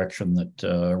be the direction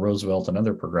that Roosevelt and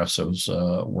other progressives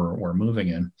were moving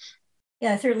in.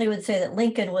 Yeah, I certainly would say that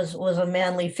Lincoln was a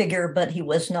manly figure, but he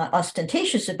was not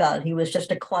ostentatious about it. He was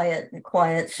just a quiet,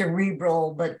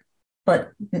 cerebral, but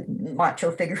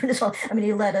macho figure. I mean,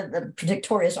 he led a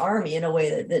victorious army in a way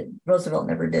that Roosevelt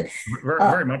never did.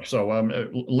 Very much so.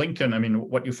 Lincoln, I mean,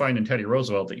 what you find in Teddy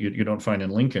Roosevelt that you don't find in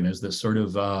Lincoln is this sort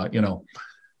of,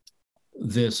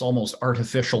 this almost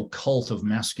artificial cult of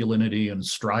masculinity and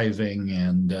striving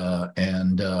and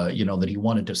that he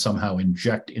wanted to somehow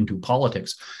inject into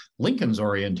politics. Lincoln's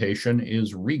orientation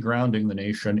is regrounding the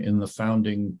nation in the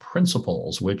founding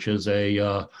principles, which is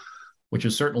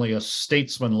certainly a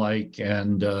statesmanlike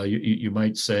and you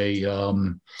might say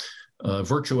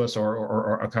virtuous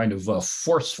or a kind of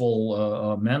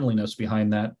forceful manliness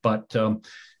behind that. But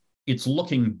it's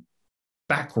looking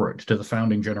backward to the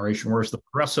founding generation, whereas the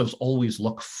progressives always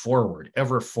look forward,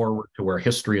 ever forward to where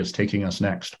history is taking us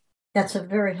next. That's a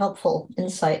very helpful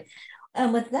insight.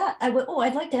 And with that, I'd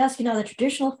like to ask you now the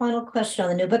traditional final question on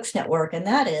the New Books Network, and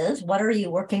that is, what are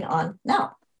you working on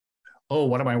now? Oh,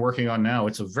 what am I working on now?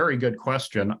 It's a very good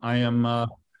question. I am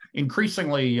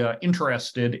increasingly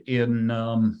interested in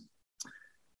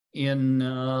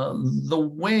the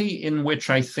way in which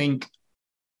I think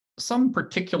some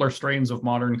particular strains of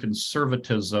modern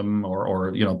conservatism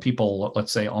or people,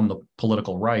 let's say, on the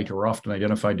political right, or often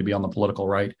identified to be on the political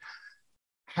right,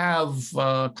 have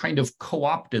kind of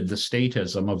co-opted the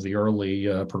statism of the early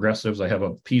progressives. I have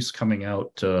a piece coming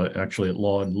out actually at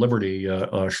Law and Liberty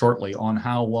shortly on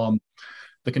how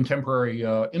the contemporary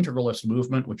integralist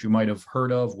movement, which you might have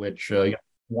heard of, which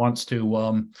wants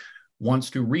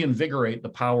to reinvigorate the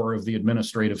power of the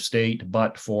administrative state,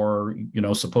 but for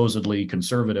supposedly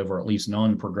conservative or at least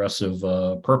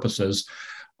non-progressive purposes,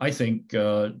 I think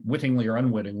wittingly or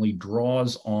unwittingly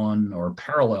draws on or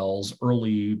parallels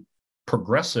early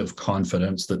progressive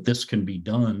confidence that this can be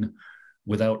done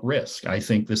without risk. I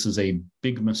think this is a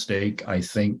big mistake. I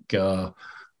think the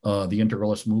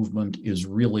integralist movement is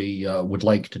really would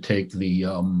like to take the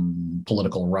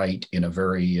political right in a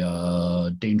very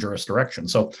dangerous direction.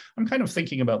 So I'm kind of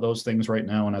thinking about those things right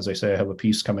now. And as I say, I have a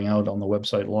piece coming out on the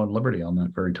website Law and Liberty on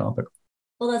that very topic.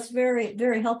 Well, that's very,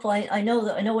 very helpful. I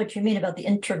know what you mean about the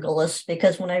integralists,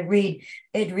 because when I read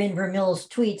Adrian Vermeule's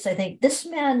tweets, I think this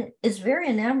man is very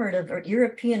enamored of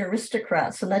European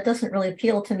aristocrats, and that doesn't really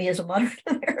appeal to me as a modern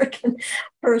American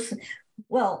person.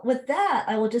 Well, with that,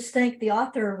 I will just thank the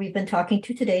author we've been talking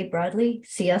to today, Bradley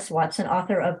C.S. Watson,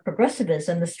 author of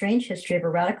Progressivism, The Strange History of a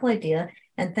Radical Idea.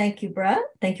 And thank you, Brad.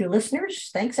 Thank you,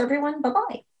 listeners. Thanks, everyone.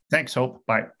 Bye-bye. Thanks, Hope.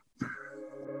 Bye.